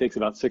 Currently, it takes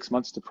about 6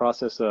 months to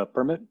process a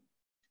permit.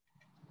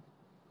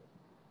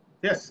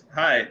 Yes.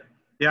 Hi.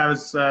 Yeah, I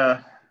was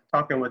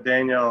talking with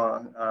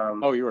Daniel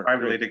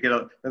privately to get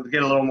a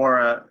little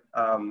more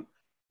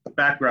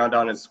background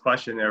on his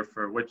question there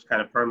for which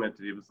kind of permit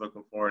that he was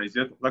looking for. And he's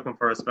looking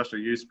for a special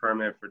use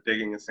permit for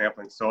digging and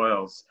sampling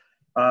soils.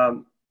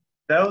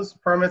 those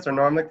permits are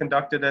normally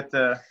conducted at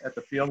the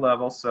field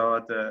level, so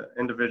at the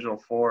individual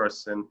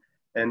forests,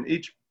 and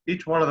each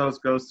one of those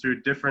goes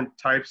through different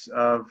types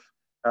of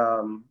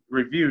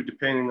review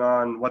depending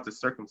on what the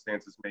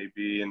circumstances may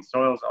be. And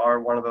soils are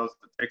one of those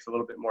that takes a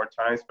little bit more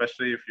time,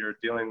 especially if you're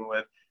dealing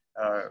with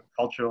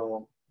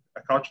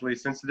culturally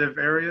sensitive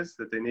areas,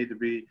 that they need to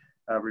be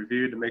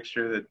reviewed to make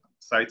sure that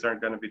sites aren't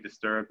going to be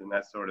disturbed and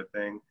that sort of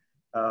thing.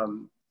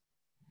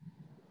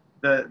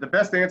 The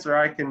best answer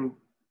I can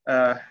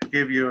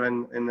give you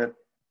in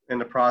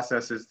the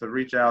process is to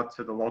reach out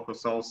to the local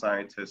soil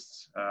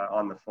scientists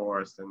on the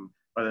forest, and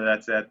whether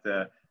that's at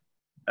the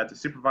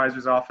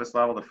supervisor's office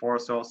level, the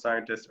forest soil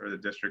scientist, or the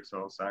district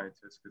soil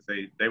scientist, because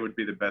they would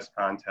be the best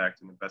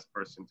contact and the best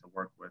person to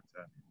work with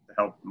to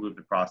help move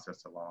the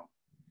process along.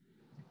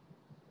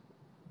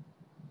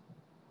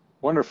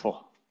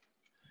 Wonderful.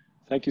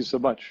 Thank you so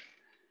much.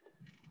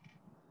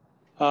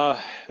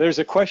 There's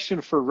a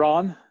question for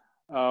Ron.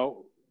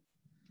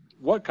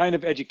 What kind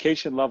of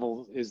education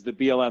level is the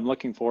BLM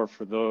looking for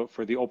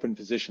the open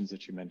positions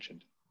that you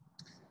mentioned?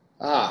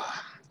 Well,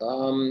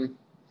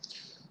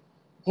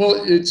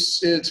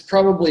 it's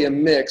probably a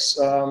mix.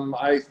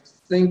 I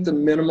think the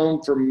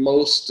minimum for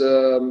most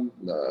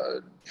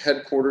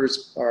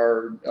headquarters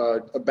are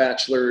a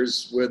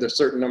bachelor's with a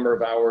certain number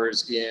of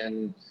hours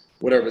in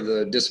whatever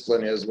the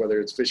discipline is,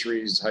 whether it's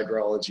fisheries,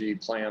 hydrology,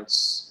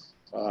 plants.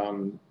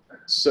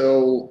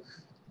 So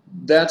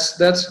that's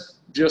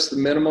just the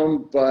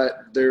minimum,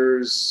 but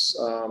there's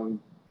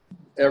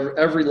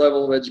every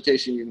level of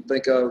education you can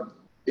think of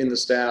in the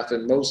staff,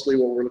 and mostly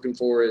what we're looking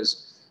for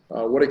is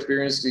what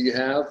experience do you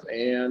have,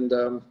 and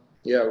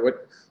yeah,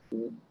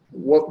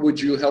 what would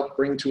you help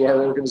bring to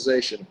our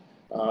organization?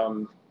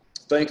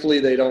 Thankfully,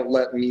 they don't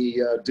let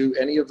me do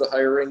any of the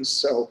hiring,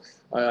 so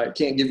I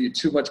can't give you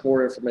too much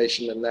more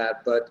information than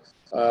that, but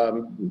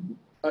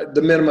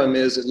the minimum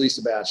is at least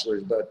a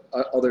bachelor's, but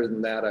other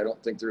than that, I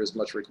don't think there is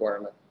much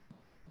requirement.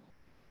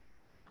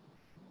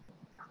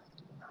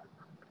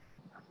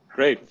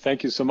 Great,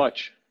 thank you so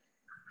much.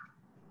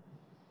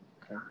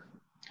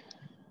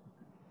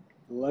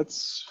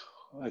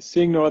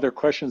 Seeing no other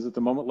questions at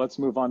the moment, let's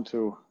move on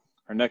to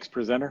our next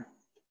presenter.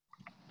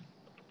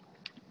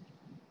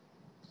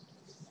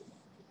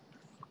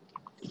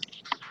 All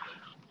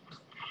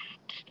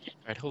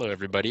right, hello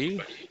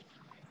everybody.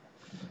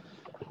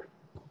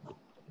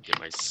 Get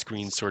my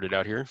screen sorted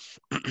out here.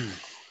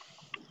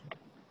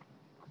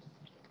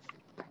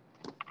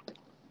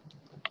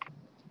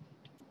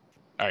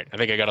 All right, I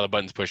think I got all the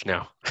buttons pushed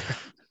now.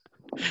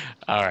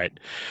 All right,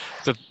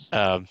 so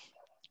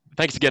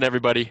thanks again,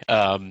 everybody.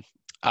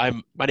 My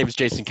name is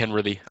Jason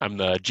Kenworthy. I'm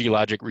the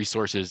Geologic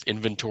Resources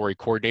Inventory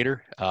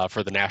Coordinator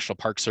for the National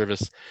Park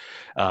Service,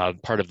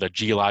 part of the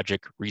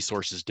Geologic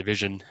Resources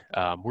Division.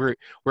 We're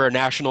a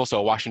national, so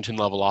a Washington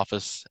level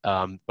office,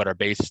 but are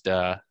based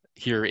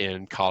here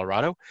in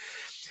Colorado.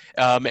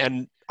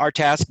 And our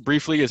task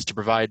briefly is to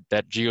provide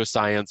that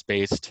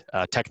geoscience-based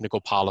technical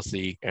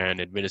policy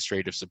and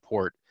administrative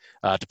support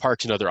to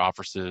parks and other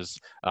offices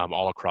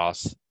all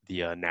across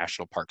the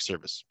National Park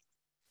Service.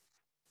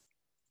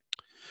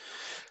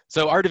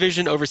 So our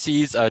division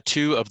oversees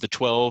 2 of the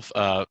 12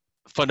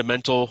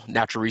 fundamental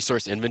natural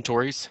resource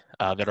inventories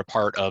that are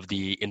part of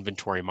the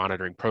inventory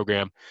monitoring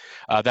program.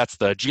 That's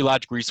the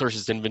Geologic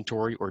Resources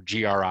Inventory, or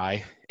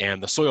GRI,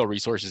 and the Soil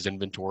Resources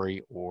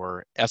Inventory,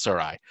 or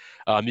SRI.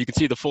 You can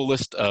see the full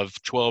list of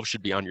 12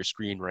 should be on your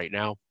screen right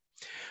now.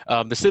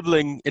 The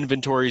sibling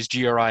inventories,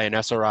 GRI and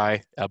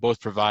SRI, both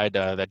provide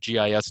that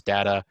GIS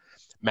data,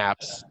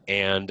 maps,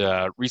 and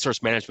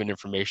resource management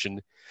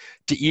information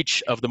to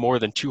each of the more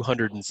than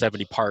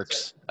 270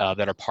 parks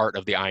that are part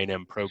of the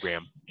I&M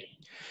program.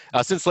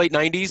 Since late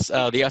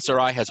 90s, the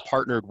SRI has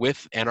partnered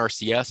with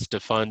NRCS to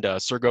fund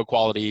SERGO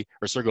quality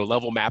or SERGO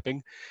level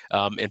mapping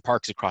in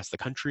parks across the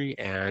country.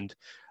 And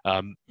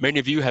many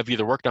of you have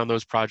either worked on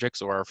those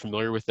projects or are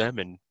familiar with them.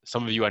 And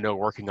some of you I know are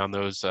working on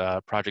those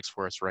projects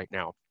for us right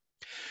now.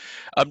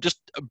 Just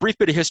a brief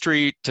bit of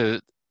history to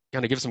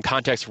kind of give some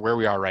context for where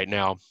we are right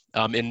now.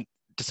 In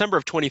December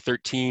of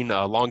 2013,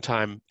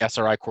 longtime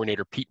SRI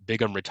coordinator Pete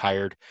Bigham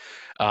retired,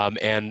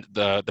 and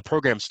the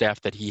program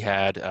staff that he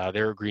had,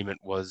 their agreement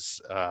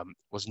was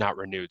not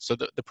renewed. So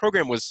the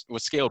program was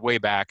scaled way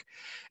back,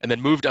 and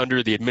then moved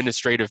under the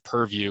administrative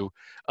purview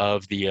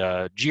of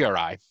the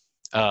GRI.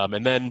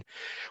 And then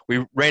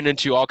we ran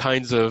into all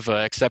kinds of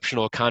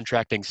exceptional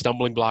contracting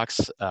stumbling blocks.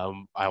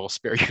 I will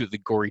spare you the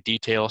gory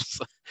details.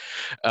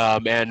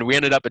 And we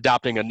ended up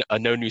adopting a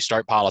no new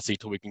start policy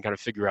till we can kind of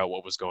figure out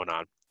what was going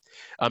on.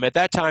 At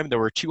that time, there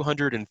were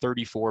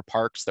 234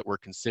 parks that were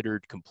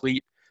considered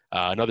complete.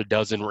 Another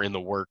dozen were in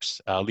the works,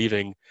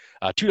 leaving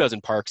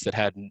 24 parks that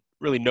had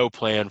really no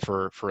plan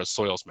for a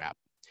soils map.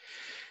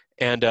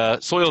 And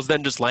soils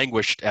then just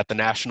languished at the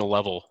national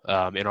level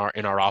in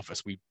our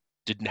office. We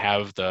didn't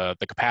have the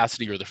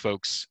capacity or the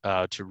folks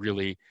to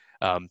really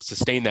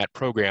sustain that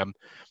program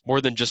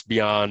more than just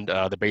beyond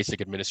the basic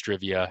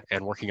administrivia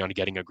and working on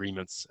getting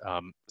agreements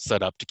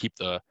set up to keep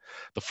the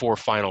 4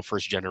 final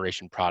first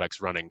generation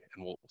products running.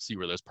 And we'll see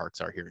where those parks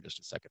are here in just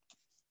a second.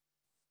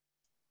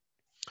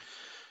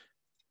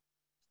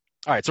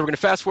 All right, so we're going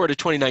to fast forward to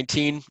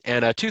 2019,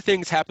 and two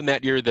things happened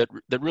that year that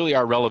really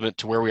are relevant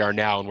to where we are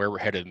now and where we're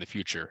headed in the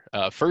future.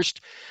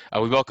 First,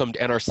 we welcomed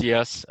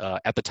NRCS,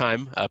 at the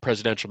time,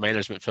 Presidential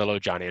Management Fellow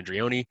John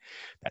Andreoni,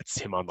 that's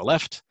him on the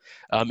left,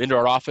 into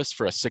our office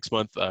for a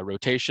 6-month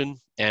rotation.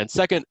 And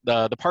second,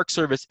 the Park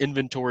Service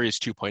Inventories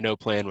 2.0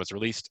 plan was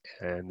released,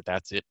 and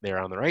that's it there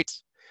on the right.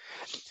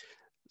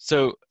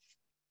 So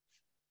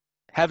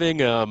having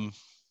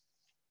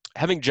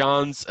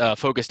John's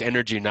focused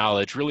energy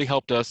knowledge really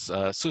helped us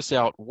suss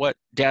out what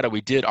data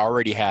we did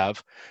already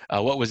have,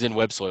 what was in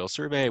Web Soil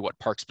Survey, what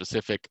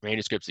park-specific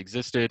manuscripts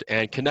existed,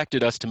 and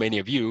connected us to many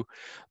of you,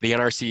 the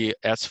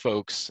NRCS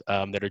folks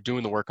that are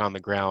doing the work on the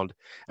ground,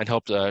 and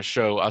helped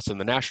show us in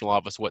the national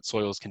office what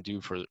soil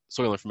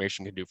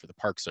information can do for the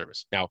Park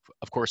Service. Now,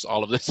 of course,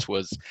 all of this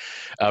was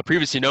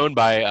previously known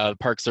by the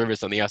Park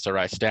Service and the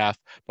SRI staff,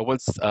 but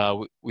once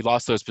we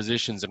lost those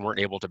positions and weren't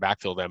able to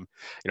backfill them,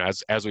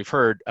 as we've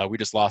heard, we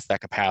just lost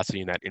that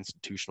capacity and that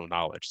institutional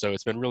knowledge. So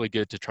it's been really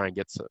good to try and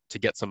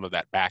get some of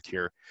that back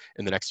here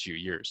in the next few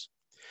years.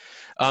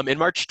 In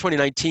March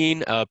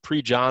 2019,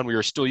 pre-John, we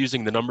were still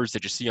using the numbers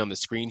that you see on the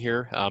screen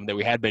here that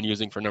we had been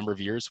using for a number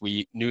of years.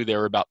 We knew there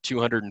were about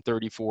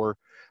 234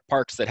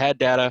 parks that had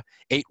data,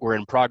 8 were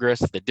in progress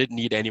that didn't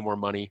need any more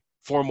money,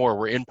 4 more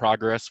were in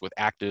progress with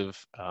active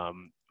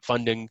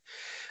funding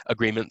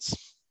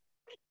agreements.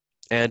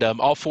 And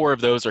all 4 of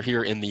those are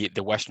here in the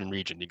western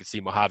region. You can see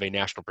Mojave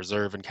National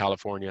Preserve in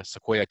California,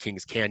 Sequoia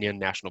Kings Canyon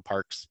National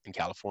Parks in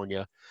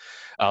California,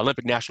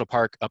 Olympic National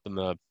Park up in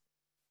the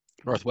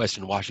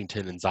northwestern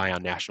Washington, and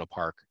Zion National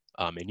Park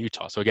in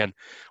Utah. So again,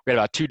 we had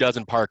about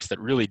 24 parks that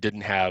really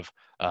didn't have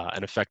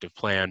an effective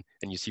plan,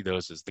 and you see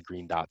those as the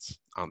green dots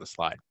on the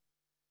slide.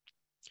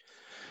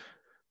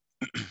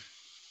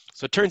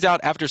 So it turns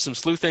out after some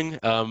sleuthing,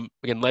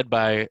 again led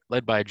by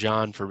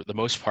John for the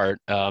most part,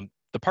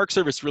 the Park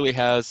Service really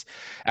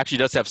actually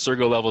does have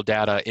Surgo level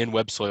data in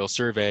Web Soil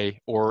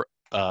Survey, or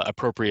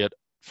appropriate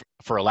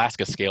for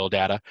Alaska scale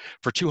data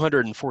for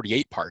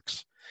 248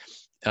 parks.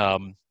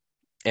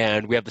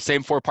 And we have the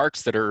same 4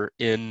 parks that are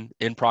in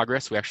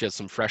progress. We actually have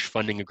some fresh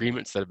funding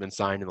agreements that have been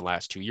signed in the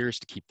last 2 years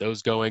to keep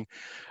those going,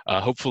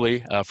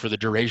 hopefully for the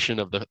duration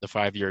of the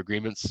 5-year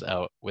agreements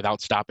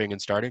without stopping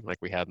and starting like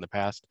we had in the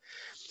past.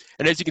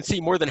 And as you can see,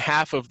 more than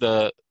half of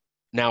the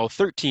now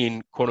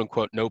 13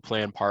 quote-unquote no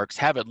plan parks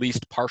have at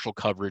least partial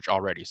coverage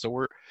already. So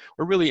we're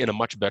really in a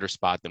much better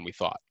spot than we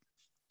thought.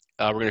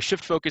 We're going to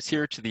shift focus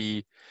here to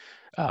the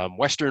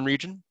western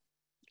region,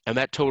 and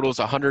that totals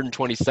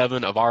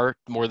 127 of our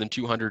more than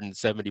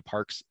 270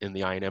 parks in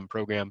the I&M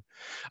program.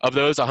 Of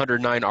those,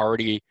 109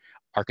 already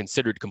are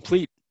considered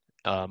complete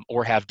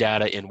or have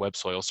data in Web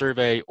Soil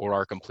Survey or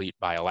are complete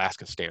by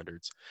Alaska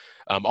standards.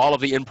 All of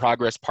the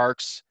in-progress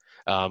parks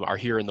are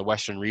here in the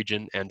western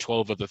region, and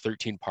 12 of the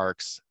 13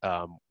 parks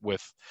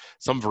with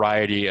some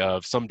variety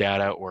of some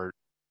data or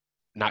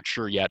not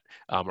sure yet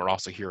are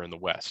also here in the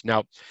west.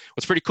 Now,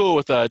 what's pretty cool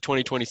with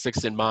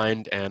 2026 in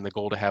mind and the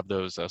goal to have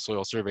those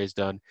soil surveys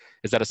done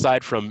is that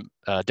aside from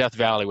Death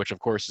Valley, which of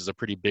course is a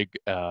pretty big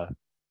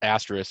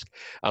asterisk,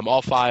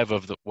 all 5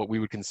 of what we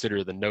would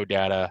consider the no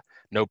data,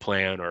 no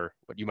plan, or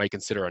what you might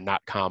consider a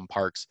not com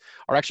parks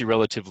are actually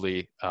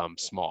relatively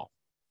small.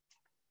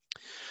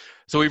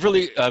 So we've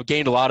really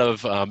gained a lot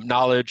of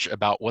knowledge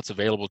about what's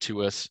available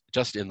to us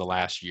just in the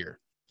last year.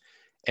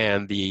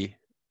 And the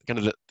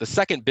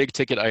second big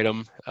ticket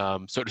item,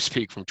 so to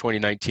speak, from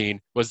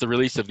 2019 was the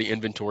release of the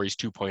Inventories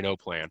 2.0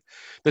 plan.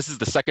 This is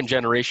the 2nd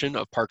generation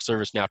of Park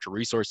Service natural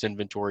resource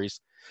inventories.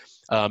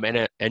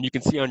 And you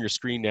can see on your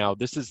screen now,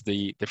 this is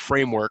the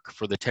framework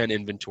for the 10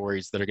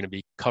 inventories that are going to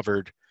be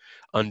covered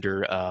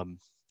under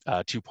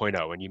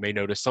 2.0. And you may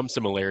notice some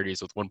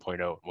similarities with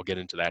 1.0. We'll get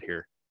into that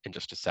here in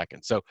just a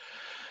second. So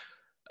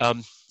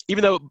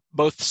even though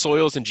both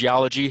soils and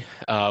geology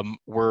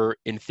were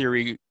in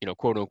theory,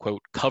 quote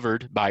unquote,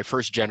 covered by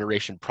 1st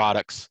generation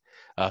products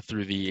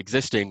through the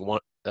existing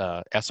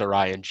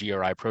SRI and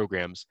GRI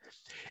programs,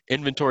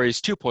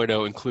 Inventories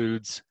 2.0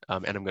 includes,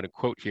 and I'm going to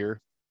quote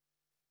here,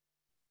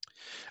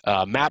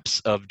 maps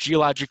of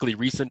geologically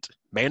recent,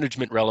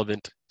 management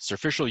relevant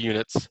superficial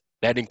units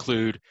that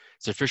include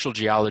superficial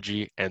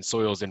geology and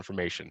soils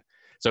information.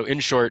 So in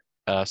short,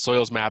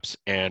 soils maps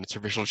and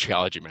superficial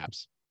geology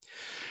maps.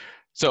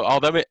 So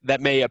although that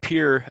may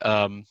appear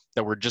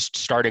that we're just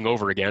starting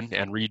over again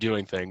and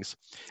redoing things,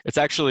 it's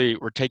actually,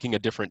 we're taking a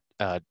different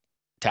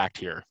tact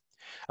here.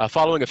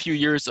 Following a few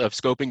years of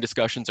scoping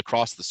discussions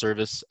across the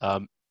service,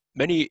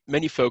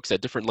 many folks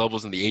at different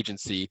levels in the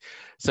agency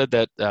said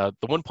that the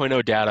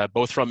 1.0 data,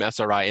 both from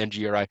SRI and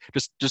GRI,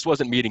 just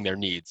wasn't meeting their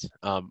needs.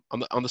 On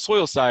the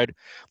soil side,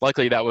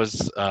 likely that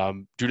was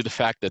due to the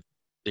fact that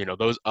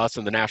us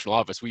in the national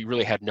office, we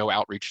really had no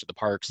outreach to the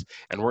parks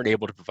and weren't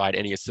able to provide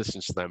any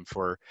assistance to them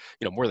for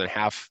more than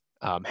half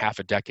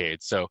a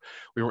decade. So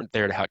we weren't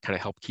there to kind of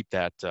help keep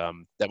that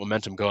that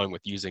momentum going with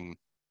using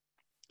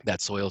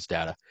that soils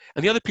data.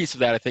 And the other piece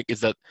of that, I think, is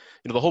that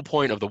the whole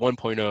point of the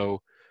 1.0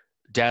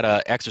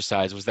 data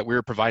exercise was that we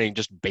were providing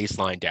just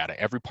baseline data.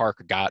 Every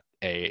park got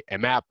a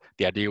map.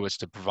 The idea was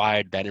to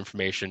provide that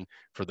information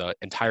for the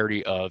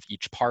entirety of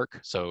each park,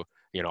 so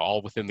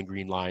all within the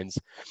green lines.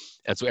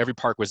 And so every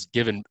park was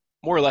given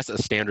more or less a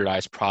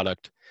standardized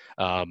product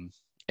and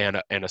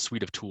a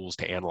suite of tools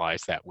to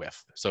analyze that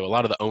with. So a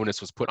lot of the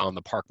onus was put on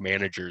the park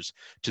managers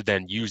to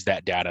then use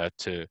that data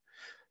to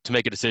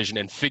make a decision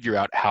and figure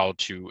out how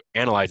to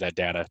analyze that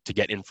data to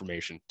get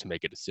information to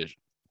make a decision.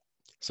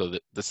 So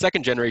the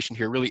second generation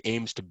here really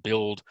aims to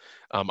build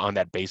on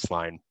that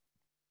baseline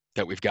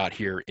that we've got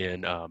here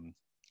in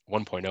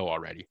 1.0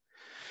 already.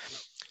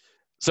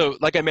 So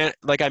like I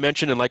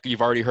mentioned, and like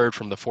you've already heard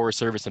from the Forest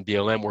Service and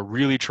BLM, we're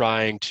really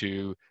trying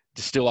to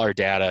distill our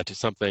data to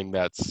something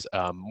that's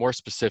more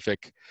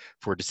specific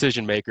for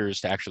decision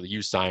makers to actually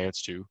use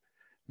science to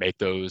make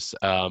those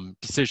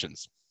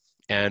decisions.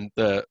 And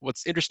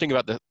what's interesting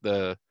about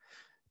the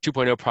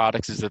 2.0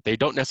 products is that they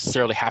don't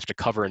necessarily have to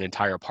cover an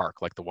entire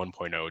park like the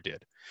 1.0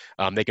 did.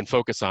 They can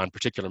focus on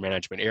particular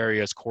management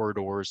areas,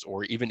 corridors,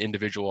 or even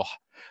individual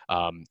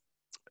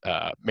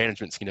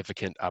management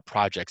significant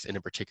projects in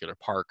a particular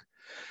park.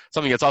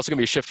 Something that's also going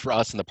to be a shift for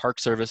us in the Park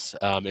Service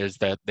is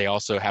that they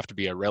also have to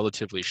be a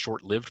relatively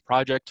short-lived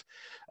project.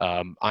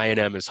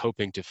 I&M is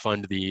hoping to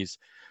fund these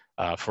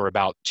for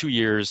about 2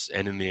 years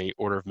and in the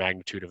order of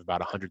magnitude of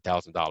about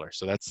 $100,000.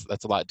 So that's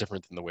a lot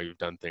different than the way we've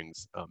done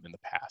things in the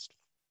past.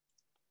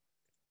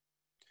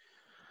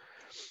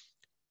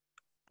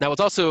 Now,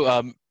 what's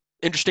also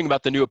interesting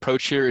about the new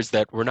approach here is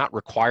that we're not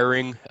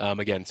requiring,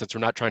 again, since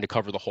we're not trying to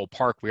cover the whole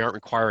park, we aren't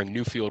requiring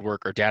new field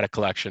work or data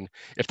collection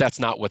if that's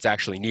not what's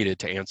actually needed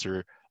to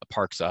answer a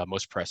park's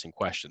most pressing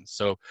questions.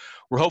 So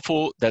we're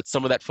hopeful that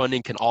some of that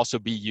funding can also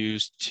be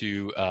used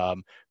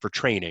for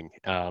training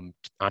on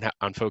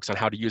folks on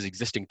how to use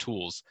existing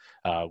tools.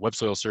 Web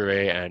soil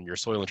survey and your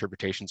soil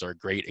interpretations are a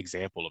great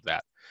example of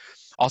that.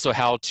 Also,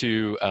 how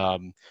to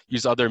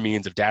use other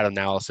means of data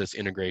analysis,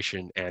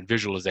 integration, and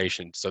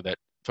visualization so that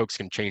folks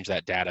can change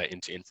that data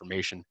into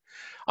information.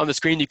 On the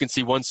screen, you can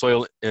see one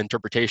soil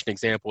interpretation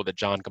example that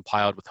John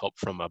compiled with help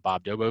from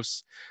Bob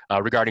Dobos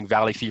regarding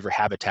valley fever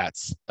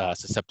habitats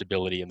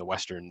susceptibility in the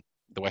western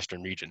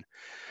region.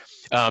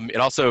 It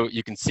also,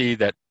 you can see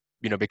that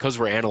because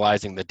we're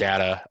analyzing the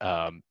data,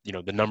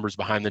 the numbers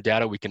behind the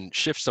data, we can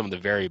shift some of the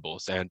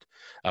variables, and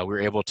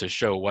we're able to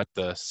show what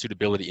the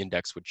suitability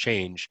index would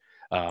change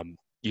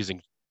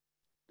using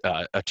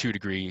a 2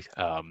 degree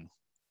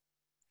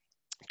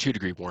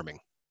warming.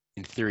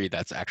 In theory,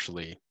 that's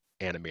actually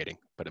animating,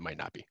 but it might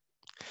not be.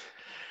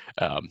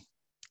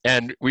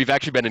 And we've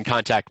actually been in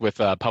contact with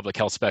public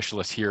health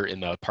specialists here in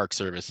the Park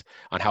Service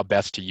on how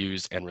best to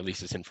use and release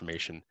this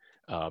information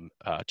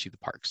to the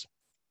parks.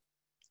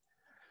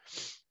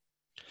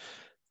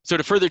 So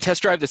to further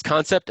test drive this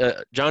concept,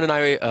 John and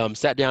I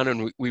sat down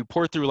and we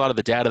poured through a lot of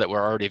the data that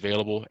were already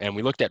available, and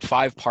we looked at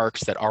 5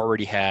 parks that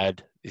already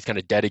had these kind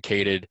of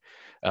dedicated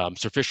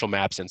superficial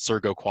maps and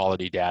Surgo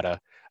quality data.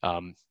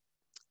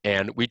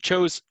 And we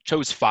chose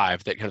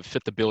 5 that kind of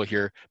fit the bill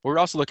here, but we're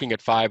also looking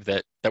at 5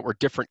 that were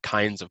different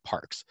kinds of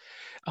parks.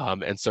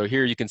 And so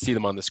here you can see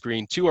them on the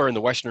screen. 2 are in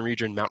the Western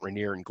region, Mount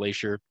Rainier and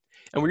Glacier.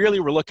 And we really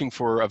were looking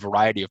for a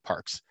variety of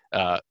parks,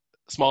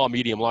 small,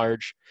 medium,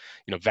 large,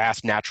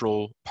 vast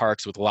natural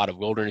parks with a lot of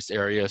wilderness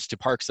areas to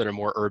parks that are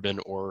more urban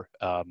or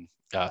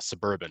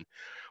suburban.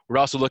 We're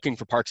also looking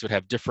for parks that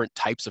have different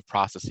types of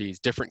processes,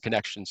 different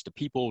connections to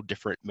people,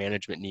 different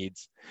management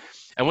needs.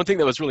 And one thing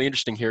that was really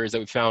interesting here is that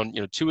we found,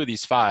 2 of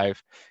these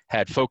 5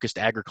 had focused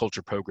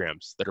agriculture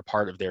programs that are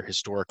part of their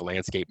historic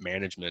landscape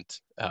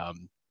management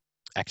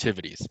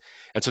activities.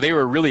 And so they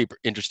were really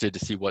interested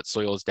to see what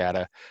soils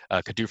data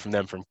could do from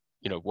them from,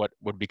 what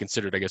would be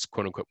considered, I guess,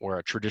 quote unquote, more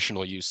a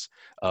traditional use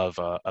of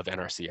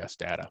NRCS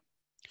data.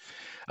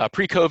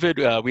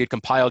 Pre-COVID, we had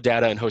compiled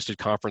data and hosted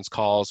conference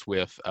calls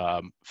with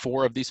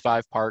 4 of these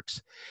 5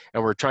 parks,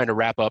 and we're trying to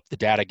wrap up the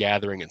data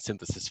gathering and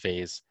synthesis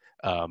phase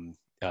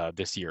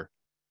this year.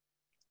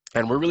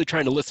 And we're really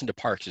trying to listen to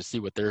parks to see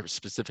what their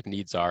specific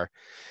needs are,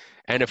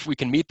 and if we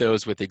can meet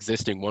those with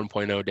existing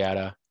 1.0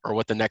 data, or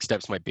what the next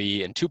steps might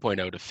be in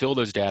 2.0 to fill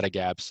those data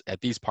gaps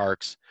at these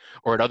parks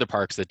or at other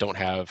parks that don't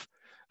have,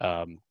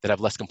 that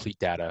have less complete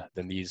data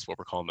than these, what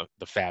we're calling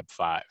the Fab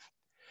 5.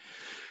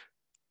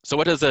 So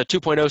what does a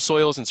 2.0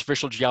 soils and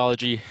superficial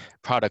geology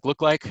product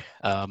look like?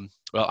 Well,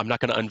 I'm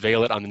not going to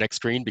unveil it on the next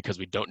screen because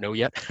we don't know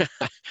yet.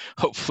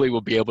 Hopefully we'll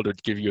be able to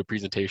give you a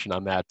presentation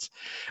on that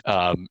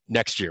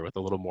next year with a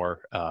little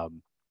more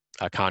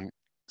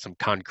some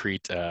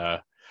concrete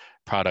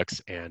products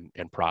and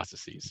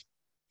processes.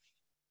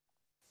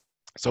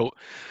 So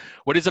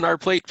what is on our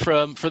plate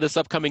for this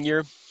upcoming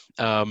year?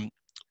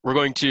 We're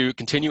going to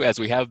continue, as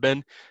we have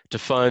been, to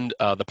fund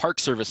the Park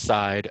Service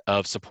side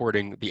of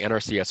supporting the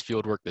NRCS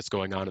fieldwork that's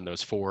going on in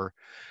those 4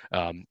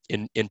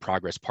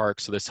 in-progress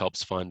parks. So this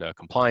helps fund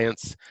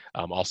compliance,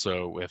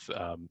 also with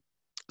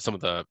some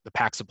of the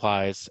pack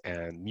supplies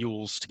and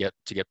mules to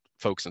get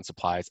folks and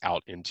supplies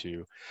out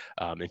into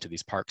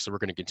these parks. So we're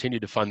going to continue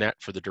to fund that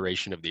for the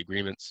duration of the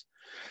agreements.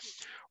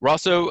 We're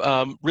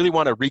also really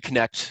want to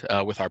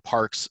reconnect with our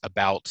parks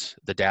about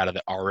the data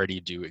that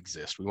already do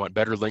exist. We want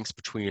better links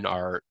between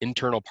our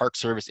internal Park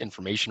Service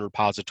information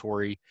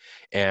repository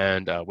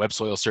and Web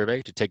Soil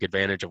Survey to take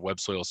advantage of Web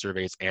Soil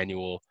Survey's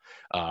annual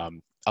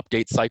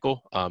update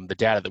cycle. The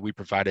data that we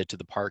provided to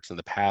the parks in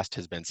the past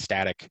has been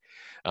static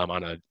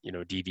on a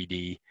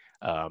DVD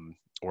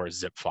or a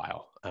zip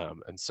file.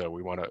 And so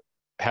we want to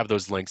have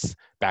those links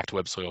back to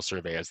Web Soil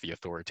Survey as the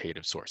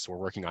authoritative source. So we're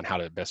working on how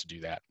to best do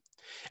that.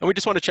 And we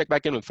just want to check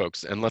back in with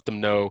folks and let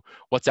them know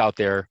what's out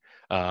there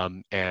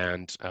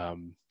and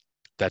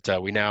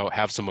that we now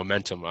have some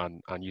momentum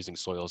on using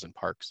soils in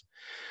parks.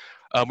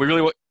 We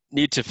really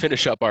need to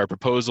finish up our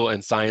proposal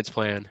and science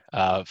plan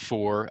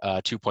for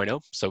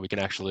 2.0 so we can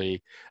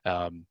actually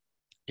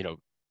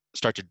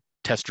start to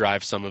test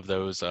drive some of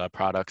those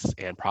products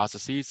and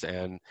processes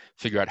and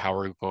figure out how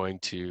we're going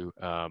to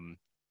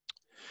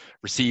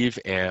receive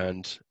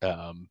and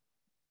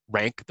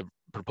rank the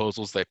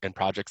proposals and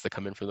projects that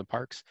come in from the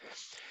parks.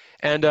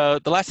 And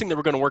the last thing that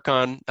we're going to work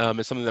on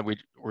is something that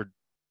we're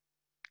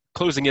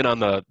closing in on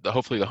the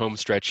hopefully the home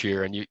stretch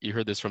here, and you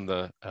heard this from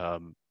the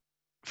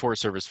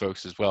Forest Service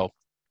folks as well,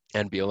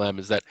 and BLM,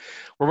 is that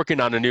we're working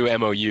on a new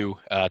MOU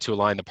to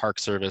align the Park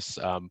Service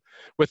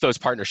with those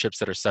partnerships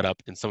that are set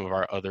up in some of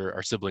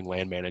our sibling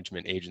land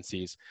management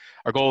agencies.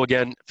 Our goal,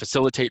 again,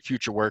 facilitate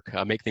future work,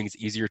 make things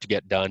easier to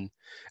get done,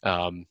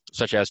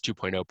 such as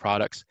 2.0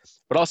 products,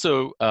 but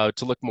also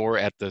to look more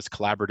at this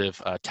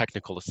collaborative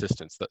technical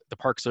assistance. The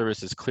Park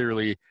Service is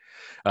clearly,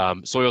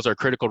 soils are a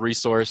critical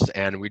resource,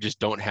 and we just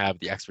don't have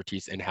the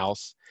expertise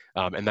in-house.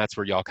 And that's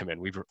where y'all come in.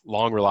 We've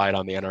long relied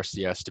on the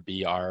NRCS to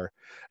be our,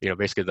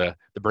 basically the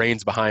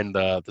brains behind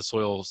the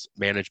soils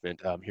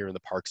management here in the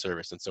Park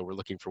Service. And so we're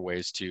looking for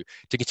ways to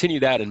continue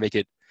that and make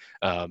it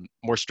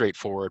more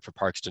straightforward for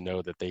parks to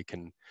know that they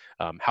can,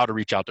 how to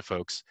reach out to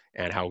folks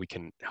and how we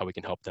can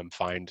help them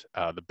find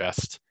the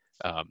best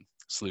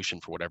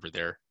solution for whatever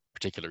their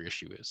particular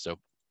issue is. So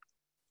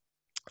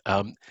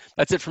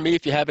that's it for me.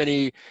 If you have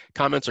any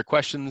comments or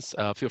questions,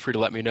 feel free to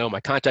let me know.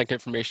 My contact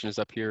information is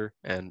up here,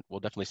 and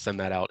we'll definitely send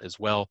that out as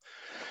well.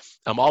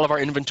 All of our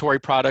inventory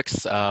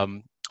products,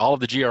 all of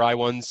the GRI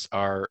ones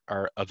are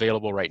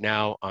available right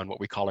now on what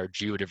we call our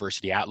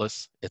Geodiversity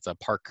Atlas. It's a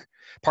park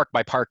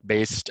by park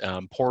based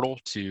portal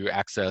to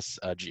access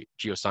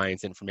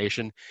geoscience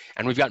information.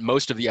 And we've got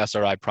most of the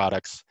SRI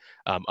products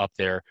up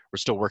there. We're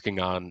still working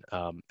on,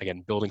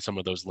 again, building some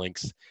of those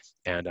links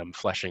and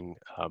fleshing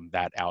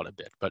that out a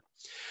bit. But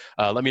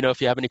let me know if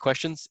you have any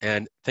questions,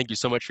 and thank you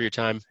so much for your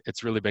time.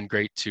 It's really been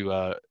great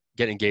to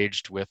get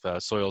engaged with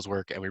soils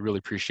work, and we really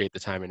appreciate the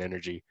time and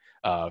energy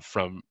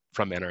from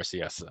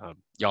NRCS.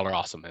 Y'all are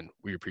awesome, and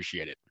we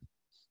appreciate it.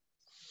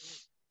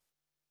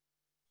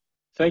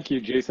 Thank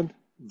you, Jason.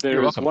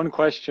 There's one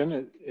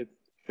question.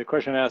 The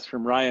question asked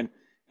from Ryan: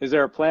 is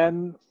there a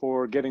plan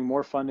for getting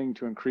more funding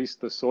to increase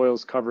the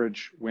soils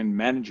coverage when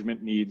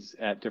management needs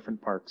at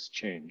different parks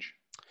change?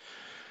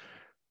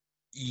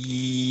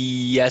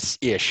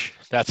 Yes-ish.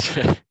 That's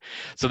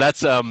so.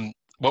 That's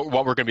what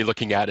we're going to be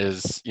looking at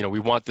is, we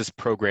want this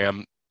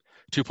program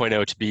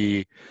 2.0 to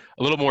be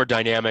a little more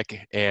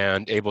dynamic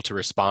and able to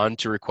respond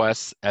to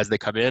requests as they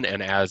come in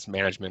and as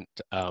management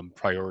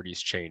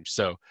priorities change.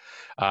 So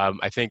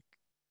I think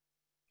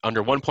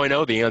under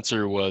 1.0, the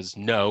answer was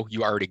no,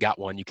 you already got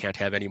one, you can't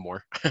have any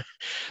more.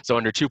 So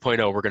under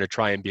 2.0, we're going to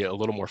try and be a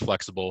little more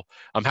flexible.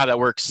 How that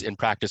works in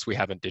practice, we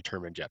haven't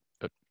determined yet,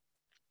 but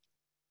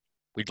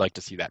we'd like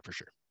to see that for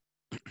sure.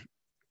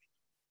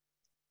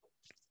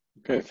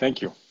 Okay,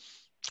 thank you.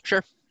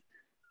 Sure.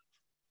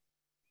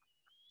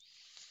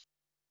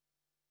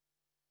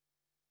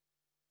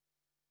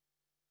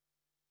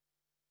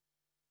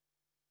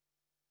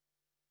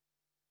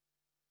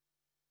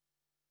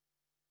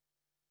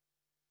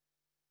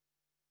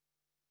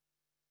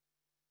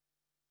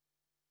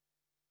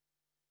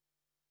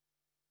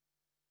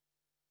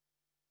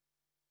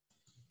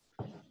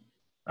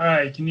 All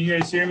right, can you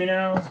guys hear me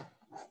now?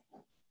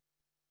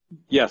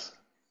 Yes.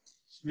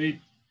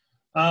 Sweet.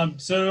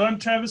 So I'm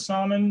Travis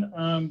Salmon.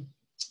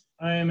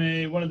 I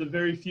am one of the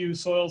very few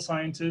soil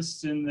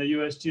scientists in the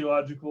U.S.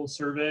 Geological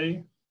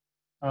Survey.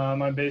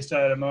 I'm based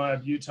out of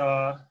Moab,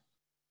 Utah.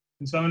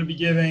 And so I'm going to be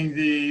giving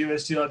the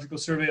U.S. Geological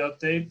Survey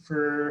update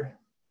for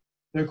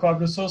the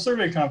Cooperative Soil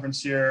Survey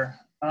Conference here.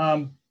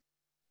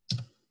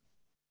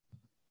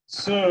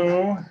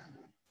 So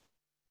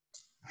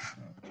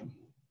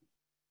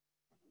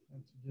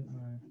get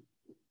my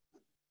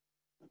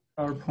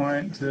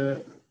PowerPoint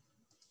to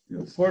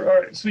go forward.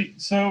 All right, sweet.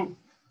 So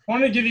I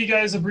want to give you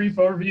guys a brief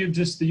overview of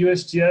just the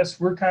USGS.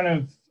 We're kind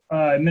of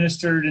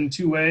administered in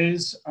two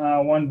ways,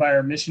 one by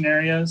our mission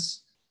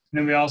areas, and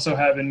then we also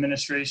have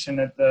administration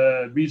at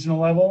the regional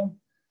level.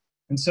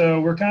 And so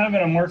we're kind of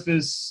an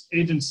amorphous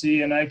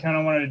agency, and I kind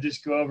of wanted to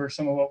just go over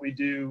some of what we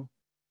do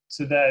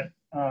so that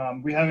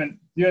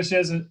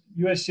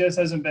USGS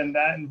hasn't been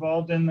that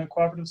involved in the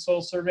Cooperative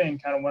Soil Survey,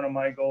 and kind of one of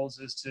my goals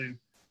is to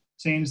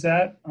change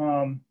that.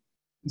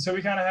 And so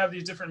we kind of have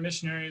these different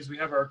mission areas. We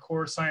have our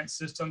core science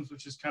systems,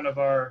 which is kind of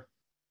our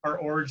our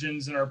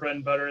origins and our bread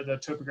and butter, the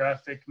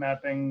topographic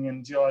mapping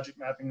and geologic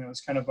mapping. That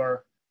was kind of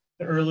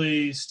the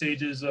early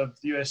stages of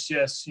the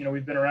USGS. You know,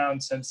 we've been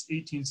around since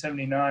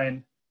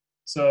 1879.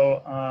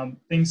 So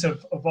things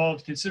have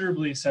evolved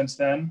considerably since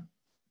then.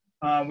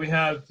 We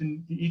have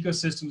the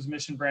Ecosystems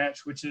Mission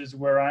Branch, which is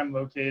where I'm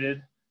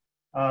located.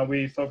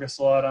 We focus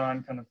a lot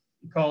on kind of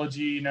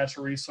ecology,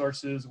 natural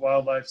resources,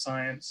 wildlife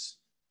science.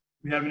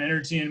 We have an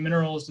Energy and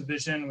Minerals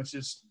Division, which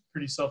is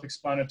pretty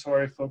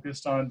self-explanatory,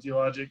 focused on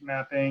geologic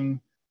mapping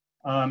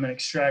and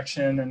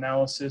extraction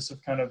analysis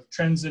of kind of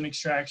trends in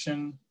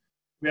extraction.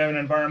 We have an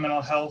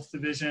Environmental Health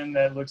Division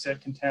that looks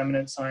at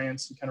contaminant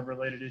science and kind of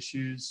related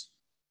issues.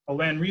 A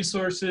Land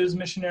Resources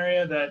mission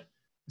area that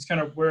is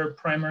kind of where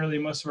primarily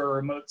most of our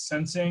remote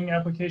sensing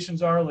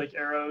applications are, like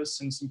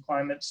ARROS and some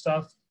climate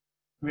stuff.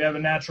 We have a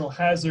Natural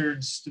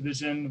Hazards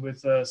Division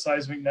with a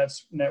seismic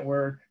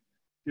network,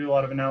 do a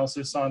lot of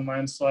analysis on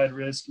landslide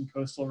risk and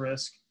coastal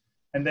risk.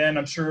 And then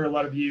I'm sure a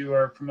lot of you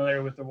are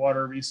familiar with the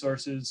Water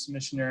Resources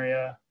mission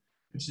area,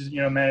 which is,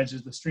 you know,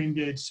 manages the stream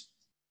gauge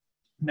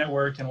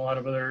network and a lot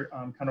of other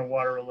kind of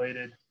water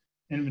related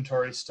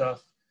inventory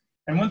stuff.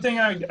 And one thing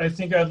I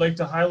think I'd like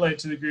to highlight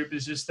to the group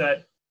is just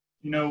that,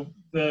 you know,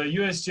 the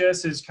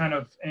USGS has kind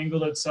of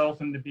angled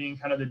itself into being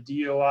kind of the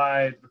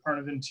DOI,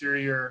 Department of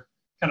Interior,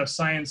 kind of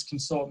science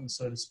consultant,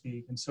 so to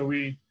speak. And so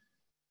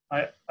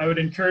I would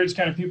encourage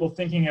kind of people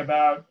thinking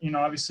about, you know,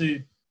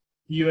 obviously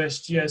the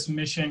USGS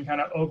mission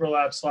kind of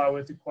overlaps a lot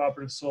with the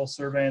Cooperative Soil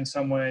Survey in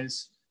some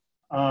ways,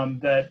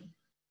 that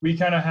we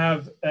kind of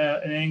have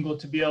an angle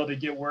to be able to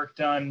get work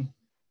done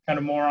kind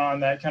of more on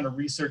that kind of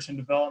research and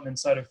development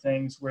side of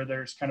things, where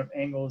there's kind of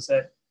angles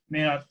that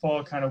may not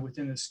fall kind of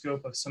within the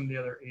scope of some of the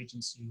other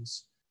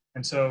agencies.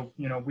 And so,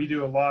 you know, we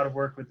do a lot of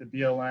work with the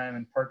BLM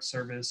and Park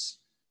Service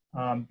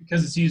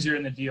because it's easier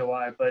in the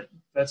DOI, but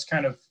that's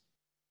kind of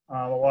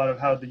a lot of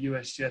how the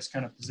USGS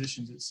kind of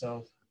positions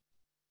itself.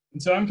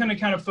 And so I'm going to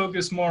kind of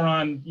focus more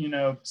on, you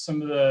know,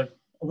 some of a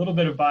little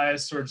bit of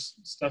bias sort of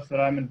stuff that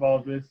I'm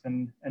involved with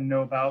and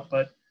know about,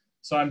 but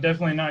so I'm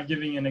definitely not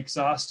giving an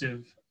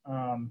exhaustive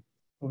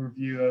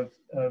overview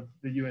of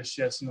the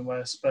USGS in the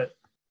West. But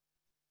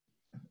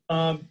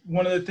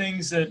one of the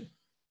things that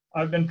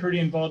I've been pretty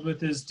involved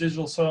with is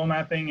digital soil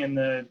mapping and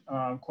the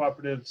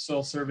Cooperative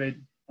Soil Survey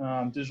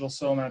digital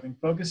soil mapping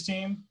focus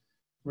team.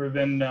 We've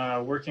been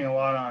working a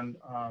lot on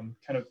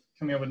kind of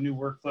coming up with new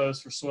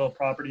workflows for soil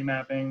property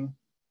mapping.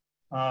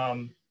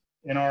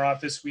 In our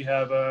office, we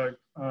have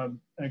an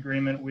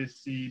agreement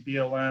with the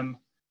BLM,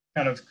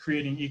 kind of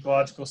creating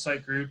ecological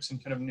site groups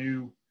and kind of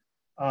new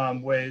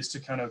ways to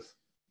kind of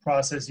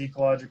process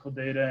ecological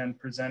data and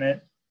present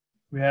it.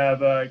 We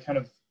have a kind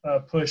of a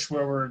push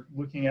where we're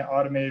looking at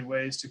automated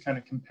ways to kind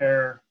of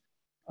compare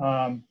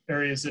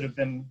areas that have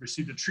been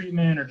received a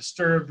treatment or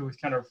disturbed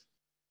with kind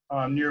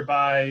of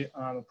nearby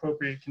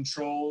appropriate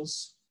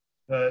controls.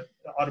 The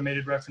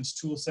automated reference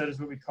tool set is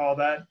what we call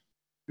that.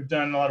 We've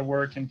done a lot of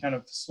work in kind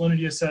of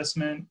salinity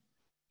assessment,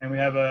 and we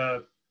have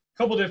a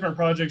couple different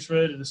projects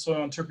related to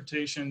soil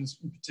interpretations,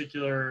 in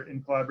particular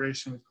in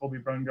collaboration with Colby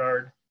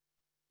Brungard.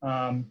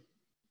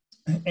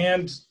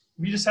 And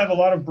we just have a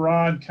lot of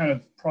broad kind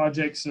of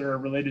projects that are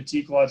related to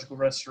ecological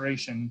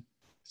restoration,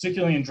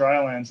 particularly in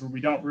drylands where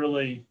we don't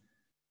really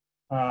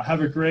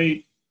have a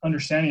great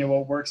understanding of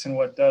what works and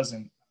what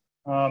doesn't.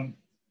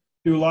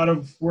 Do a lot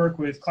of work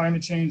with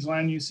climate change,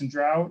 land use, and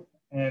drought,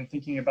 and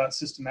thinking about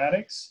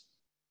systematics.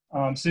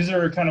 So these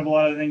are kind of a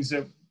lot of things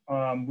that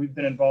we've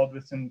been involved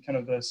with in kind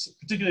of this,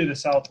 particularly the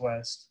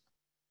Southwest.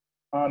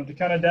 To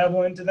kind of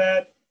dabble into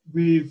that,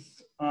 we've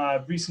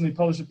recently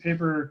published a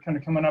paper kind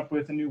of coming up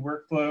with a new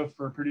workflow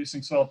for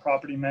producing soil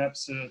property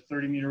maps at a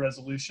 30-meter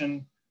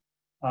resolution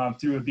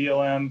through a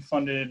BLM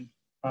funded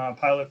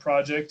pilot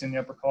project in the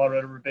Upper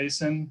Colorado River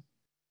Basin.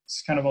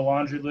 It's kind of a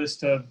laundry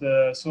list of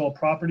the soil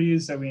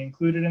properties that we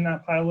included in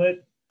that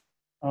pilot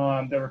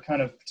that were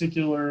kind of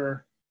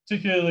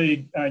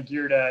particularly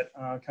geared at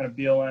kind of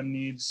BLM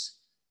needs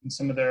and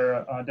some of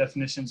their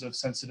definitions of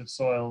sensitive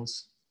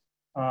soils.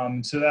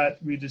 So that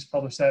we just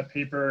published that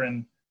paper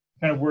and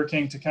kind of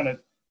working to kind of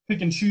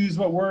pick and choose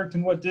what worked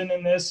and what didn't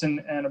in this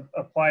and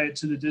apply it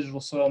to the digital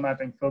soil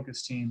mapping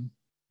focus team.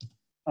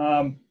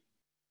 Kind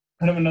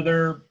of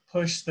another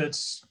push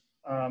that's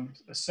a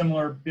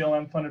similar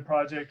BLM funded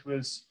project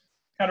was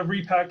kind of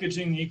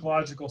repackaging the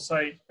ecological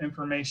site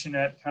information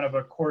at kind of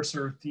a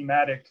coarser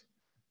thematic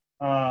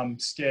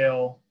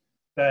scale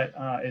that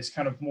is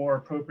kind of more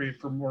appropriate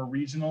for more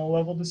regional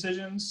level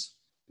decisions.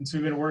 And so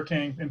we've been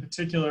working in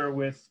particular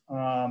with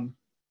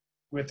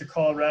the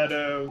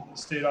Colorado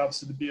State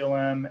Office of the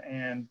BLM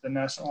and the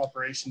National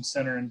Operations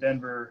Center in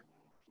Denver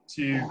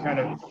to kind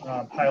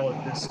of pilot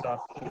this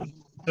stuff.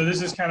 So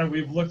this is kind of,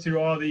 we've looked through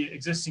all the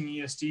existing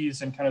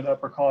ESDs in kind of the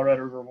Upper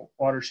Colorado River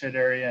watershed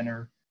area and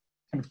are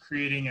kind of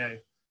creating a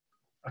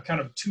kind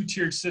of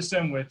two-tiered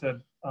system with a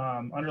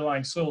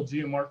underlying soil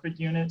geomorphic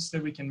units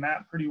that we can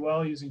map pretty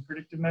well using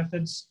predictive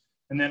methods,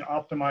 and then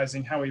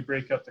optimizing how we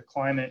break up the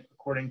climate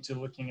according to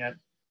looking at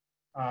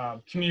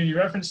community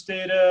reference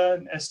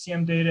data,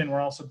 STM data, and we're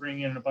also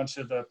bringing in a bunch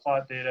of the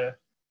plot data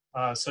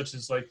such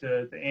as like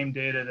the AIM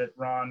data that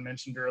Ron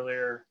mentioned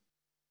earlier,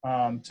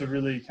 to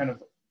really kind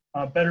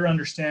of better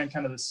understand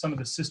kind of some of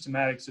the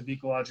systematics of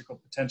ecological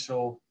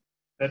potential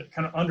that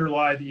kind of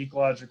underlie the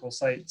ecological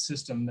site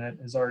system that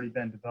has already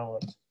been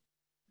developed.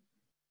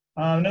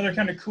 Another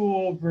kind of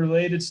cool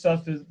related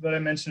stuff that I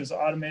mentioned is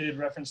automated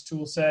reference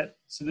tool set.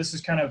 So this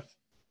is kind of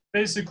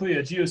basically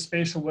a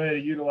geospatial way to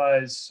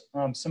utilize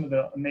some of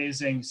the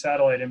amazing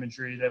satellite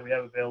imagery that we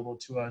have available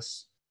to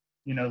us.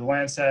 You know, the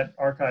Landsat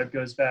archive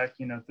goes back,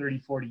 30,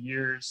 40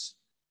 years.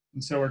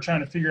 And so we're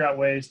trying to figure out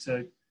ways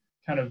to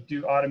kind of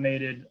do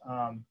automated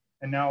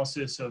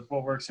analysis of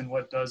what works and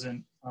what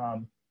doesn't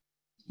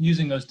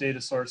using those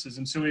data sources.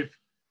 And so we've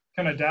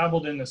kind of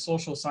dabbled in the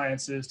social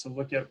sciences to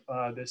look at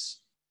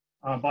this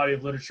body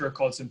of literature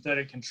called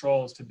synthetic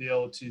controls to be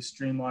able to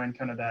streamline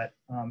kind of that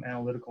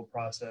analytical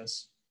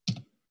process.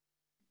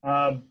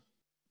 The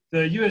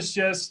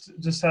USGS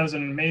just has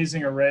an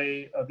amazing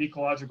array of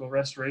ecological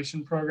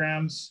restoration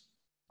programs.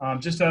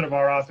 Just out of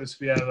our office,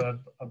 we have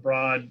a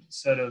broad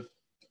set of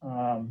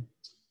kind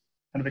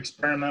of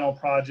experimental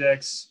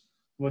projects,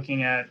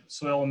 looking at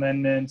soil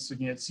amendments,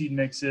 looking at seed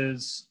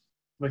mixes,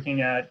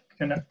 looking at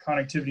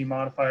connectivity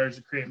modifiers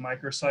to create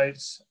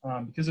microsites,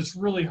 because it's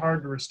really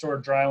hard to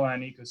restore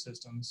dryland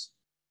ecosystems.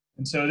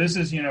 And so this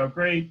is,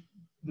 great.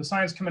 The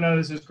science coming out of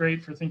this is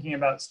great for thinking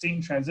about state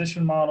and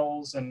transition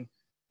models and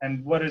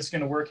what is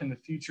going to work in the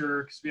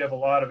future, because we have a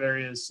lot of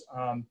areas,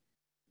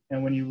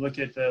 and when you look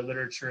at the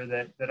literature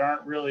that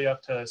aren't really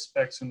up to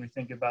specs when we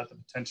think about the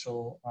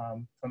potential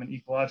from an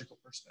ecological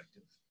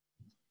perspective.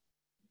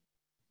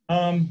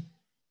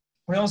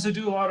 We also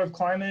do a lot of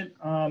climate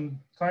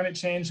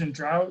change and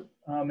drought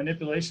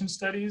manipulation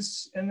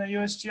studies in the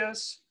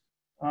USGS.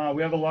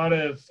 We have a lot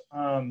of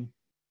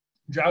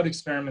drought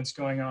experiments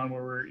going on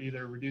where we're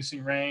either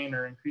reducing rain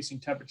or increasing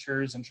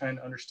temperatures and trying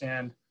to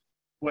understand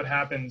what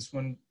happens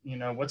when,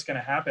 what's going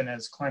to happen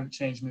as climate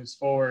change moves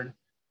forward.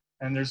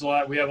 And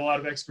we have a lot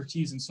of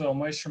expertise in soil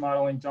moisture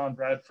modeling. John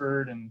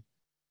Bradford and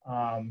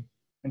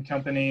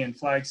company and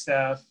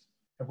Flagstaff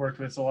have worked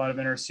with a lot of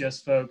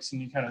NRCS folks,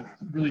 and you kind of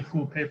really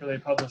cool paper they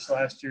published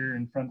last year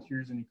in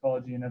Frontiers in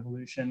Ecology and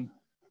Evolution,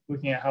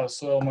 looking at how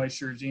soil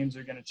moisture regimes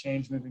are going to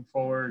change moving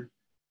forward.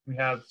 We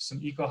have some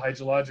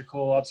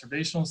eco-hydrological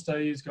observational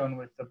studies going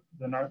with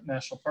the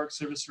National Park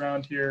Service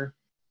around here.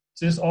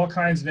 So just all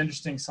kinds of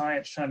interesting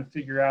science trying to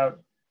figure out,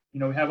 we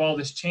have all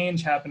this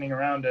change happening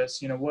around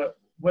us.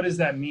 What does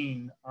that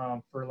mean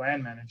for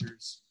land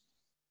managers?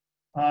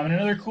 And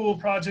another cool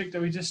project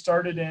that we just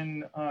started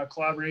in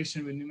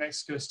collaboration with New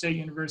Mexico State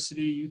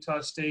University,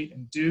 Utah State,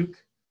 and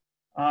Duke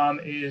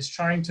is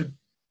trying to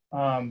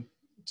kind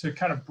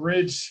of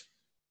bridge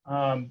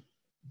the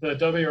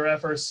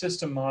WRF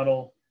system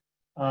model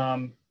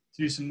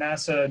through some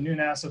new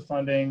NASA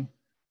funding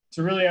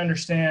to really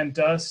understand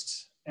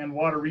dust and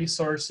water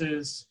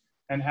resources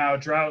and how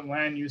drought and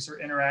land use are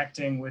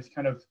interacting with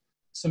kind of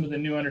some of the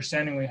new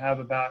understanding we have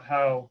about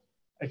how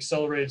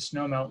accelerated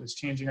snowmelt is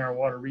changing our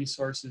water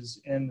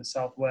resources in the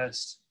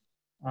Southwest,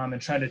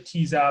 and trying to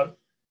tease out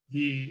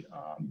the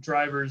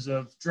drivers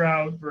of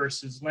drought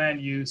versus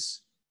land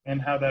use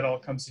and how that all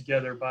comes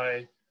together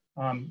by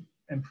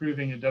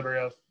improving the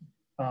WRF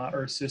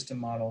Earth system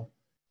model.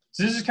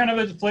 So this is kind of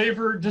a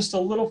flavor, just a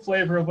little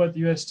flavor of what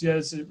the USGS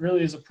is. It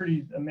really is a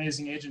pretty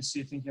amazing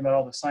agency thinking about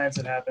all the science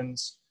that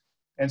happens.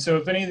 And so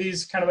if any of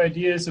these kind of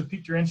ideas have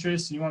piqued your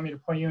interest and you want me to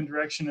point you in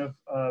direction of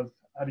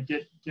how to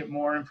get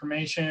more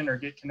information or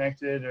get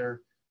connected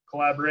or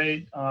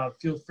collaborate,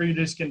 feel free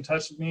to just get in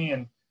touch with me.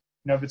 And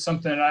if it's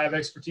something that I have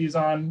expertise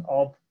on,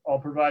 I'll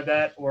provide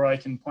that, or I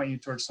can point you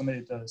towards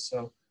somebody that does.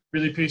 So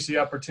really appreciate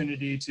the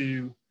opportunity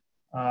to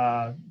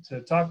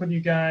talk with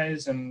you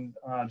guys, and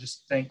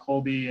just thank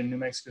Colby and New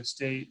Mexico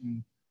State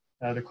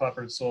and the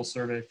Cooperative Soil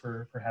Survey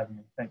for having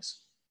me. Thanks.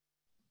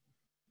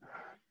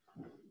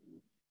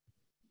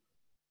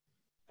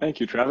 Thank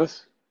you,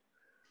 Travis.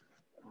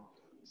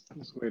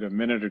 Let's wait a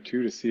minute or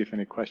two to see if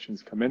any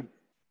questions come in.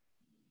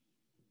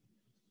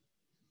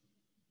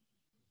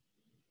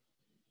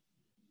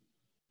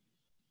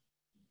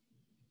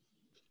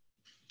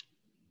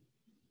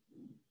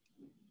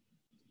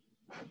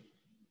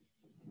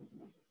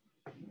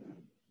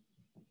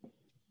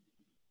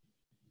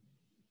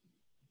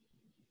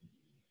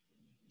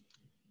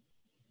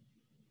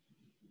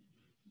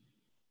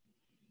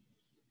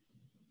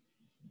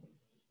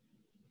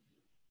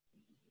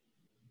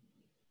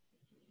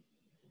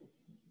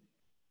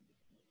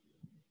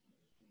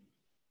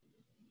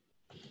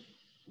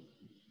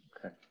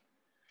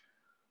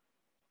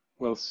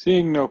 Well,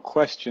 seeing no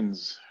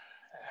questions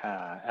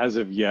as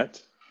of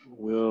yet,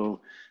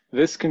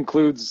 this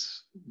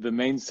concludes the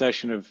main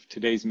session of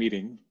today's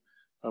meeting.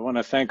 I want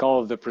to thank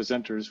all of the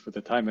presenters for the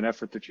time and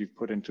effort that you've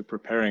put into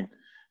preparing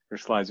your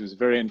slides. It was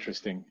very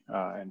interesting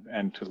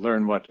and to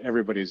learn what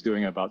everybody is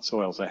doing about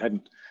soils. I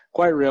hadn't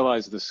quite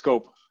realized the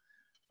scope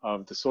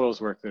of the soils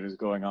work that is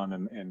going on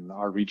in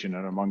our region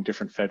and among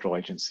different federal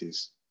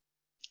agencies.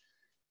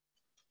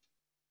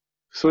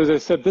 So as I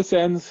said,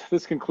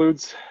 this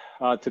concludes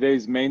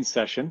today's main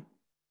session.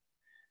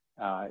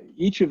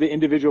 Each of the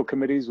individual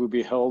committees will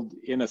be held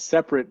in a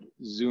separate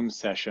Zoom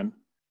session,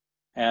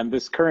 and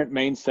this current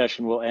main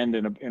session will end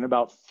in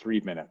about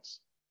 3 minutes.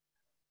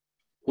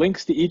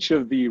 Links to each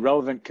of the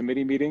relevant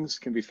committee meetings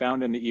can be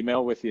found in the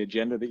email with the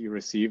agenda that you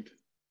received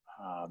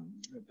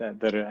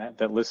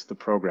that lists the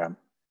program.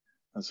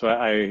 And so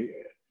I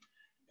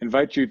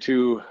invite you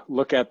to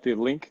look at the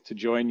link to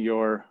join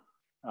your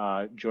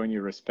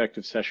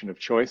respective session of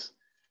choice.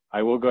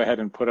 I will go ahead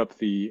and put up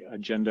the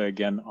agenda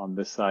again on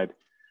this side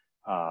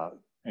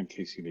in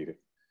case you need it.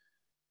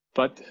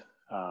 But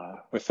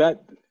with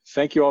that,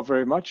 thank you all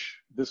very much.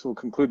 This will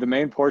conclude the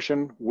main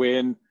portion.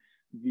 When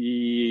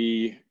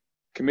the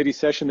committee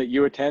session that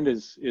you attend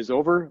is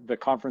over, the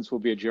conference will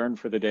be adjourned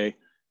for the day,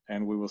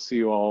 and we will see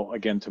you all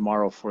again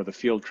tomorrow for the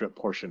field trip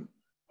portion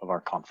of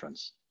our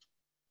conference.